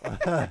 Brian?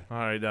 All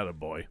right, that a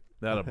boy.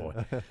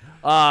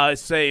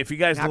 Say if you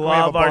guys Not gonna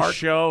have love a our bark?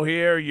 show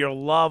here,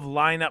 you'll love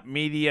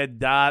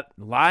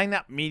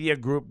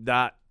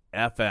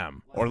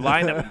lineupmedia.fm or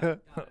lineup.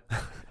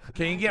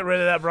 Can you get rid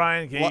of that,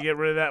 Brian? Can you get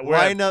rid of that? We're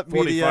at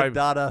 45.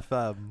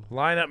 Lineupmedia.fm.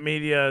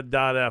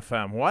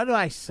 Lineupmedia.fm. Why do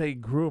I say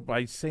group?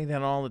 I say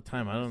that all the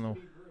time. I don't know.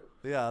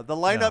 Yeah, the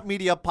Lineup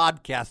Media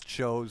podcast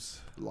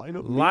shows.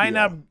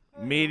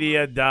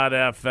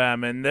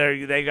 Lineupmedia.fm, and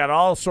they got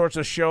all sorts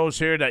of shows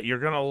here that you're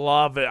going to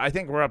love. I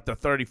think we're up to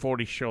 30,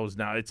 40 shows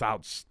now. It's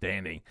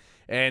outstanding.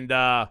 And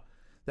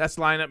that's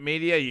Lineup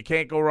Media. You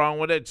can't go wrong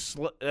with it.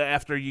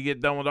 After you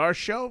get done with our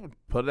show,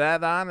 put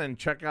that on and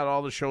check out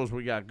all the shows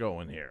we got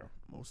going here.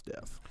 Most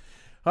deaf.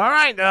 All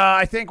right,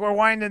 I think we're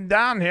winding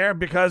down here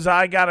because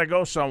I gotta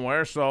go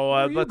somewhere. So Where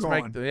are you let's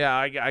going?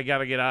 I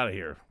gotta get out of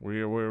here.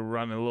 We're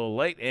running a little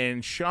late.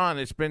 And Sean,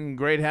 it's been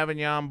great having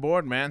you on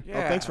board, man.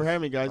 Yeah. Oh, thanks for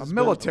having me, guys. A It's been-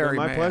 military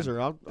my man.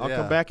 pleasure. I'll Yeah.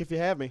 come back if you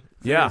have me.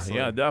 Yeah,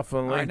 Seriously.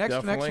 definitely. All right, next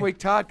definitely. week,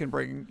 Todd can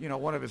bring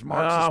one of his Oh,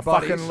 Marxist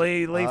buddies. fucking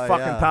leave Oh,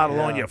 fucking yeah, Todd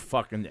alone, yeah. you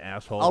fucking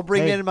asshole. I'll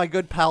bring Hey. in my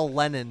good pal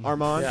Lennon.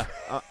 Armand. Yeah.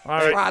 All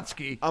right.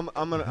 Trotsky. I'm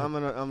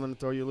gonna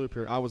throw you a loop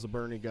here. I was a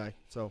Bernie guy,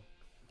 so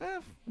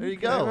There you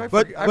go. I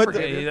But- forget- I but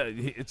forget the-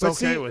 it. It's But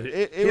okay see, with it.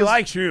 it He was-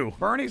 likes you.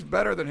 Bernie's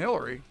better than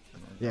Hillary.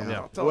 yeah.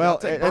 Yeah. I'll Well,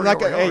 take and Bernie like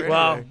over hey, Hillary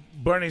Well, any day.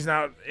 Bernie's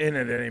not in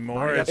it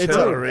anymore. It's It's a-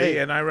 Hillary, hey.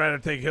 and I'd rather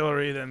take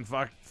Hillary than It's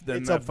that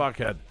a-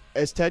 fuckhead.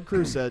 as Ted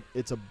Cruz said,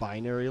 it's a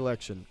binary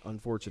election,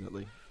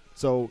 unfortunately.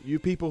 So you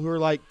people who are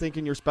like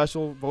thinking you're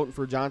special voting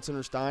for Johnson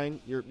or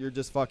Stein, you're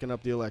just fucking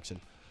up the election.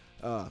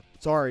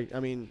 Sorry, I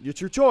mean it's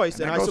your choice,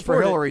 And and that I goes support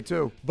for it. Hillary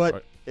too.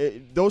 But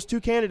those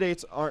two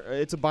candidates are.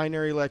 It's a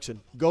binary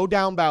election. Go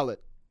down ballot.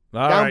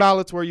 All Down right.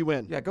 ballot's where you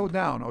win. Yeah, go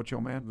down, Ocho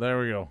man. There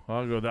we go.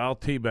 I'll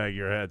teabag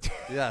your head.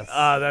 Yes.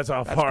 That's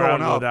how far I'll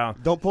going go up. down.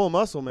 Don't pull a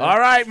muscle, man. All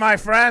right, my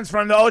friends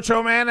from the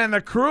Ocho Man and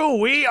the crew,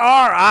 we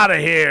are out of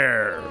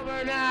here.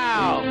 Over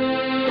now.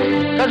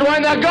 Because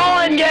when the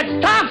going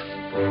gets tough,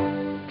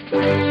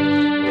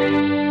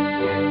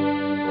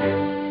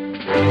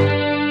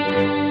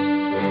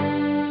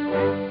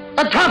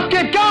 the tough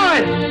get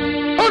going.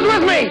 Who's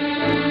with me?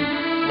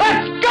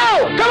 Let's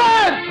go. Come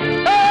on.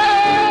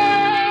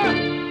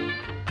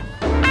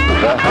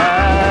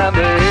 Behind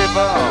the eight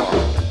ball.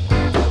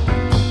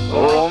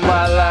 All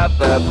my life,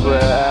 that's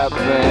where I've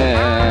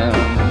been.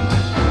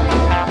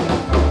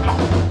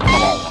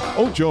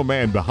 Ocho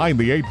Man Behind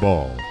the Eight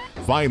Ball.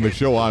 Find the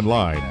show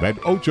online at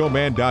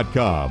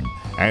ochoman.com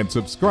and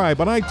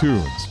subscribe on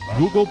iTunes,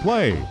 Google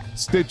Play,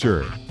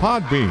 Stitcher,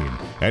 Podbean,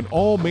 and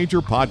all major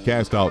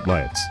podcast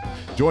outlets.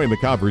 Join the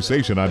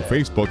conversation on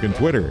Facebook and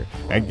Twitter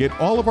and get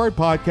all of our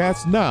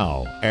podcasts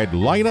now at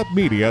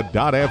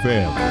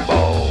lineupmedia.fm.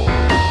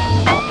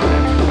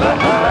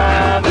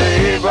 Behind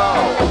the eight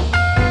ball.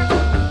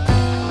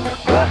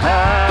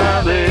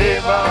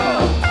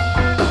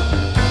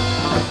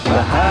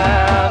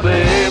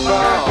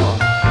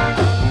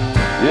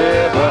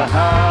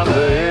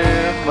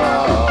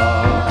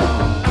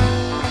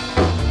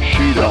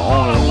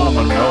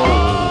 mama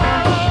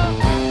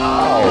knows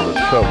all the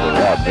trouble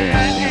I've been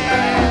in.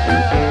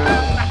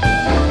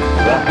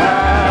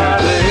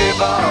 Behind the eight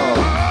ball,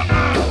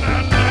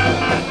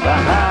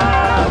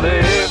 behind the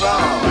eight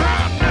ball,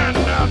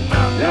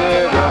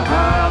 yeah,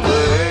 behind the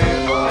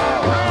eight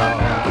ball,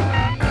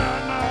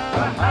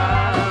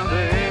 behind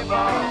the eight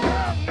ball,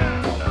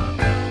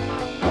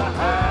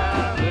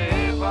 behind the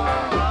eight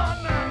ball,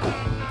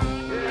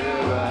 yeah,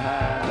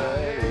 behind the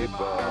eight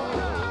ball.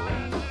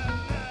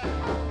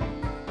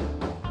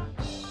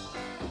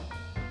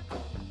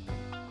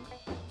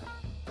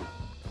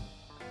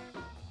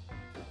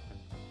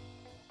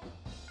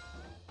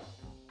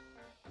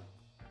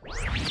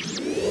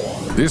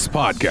 This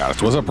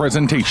podcast was a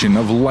presentation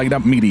of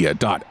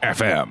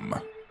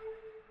lightupmedia.fm.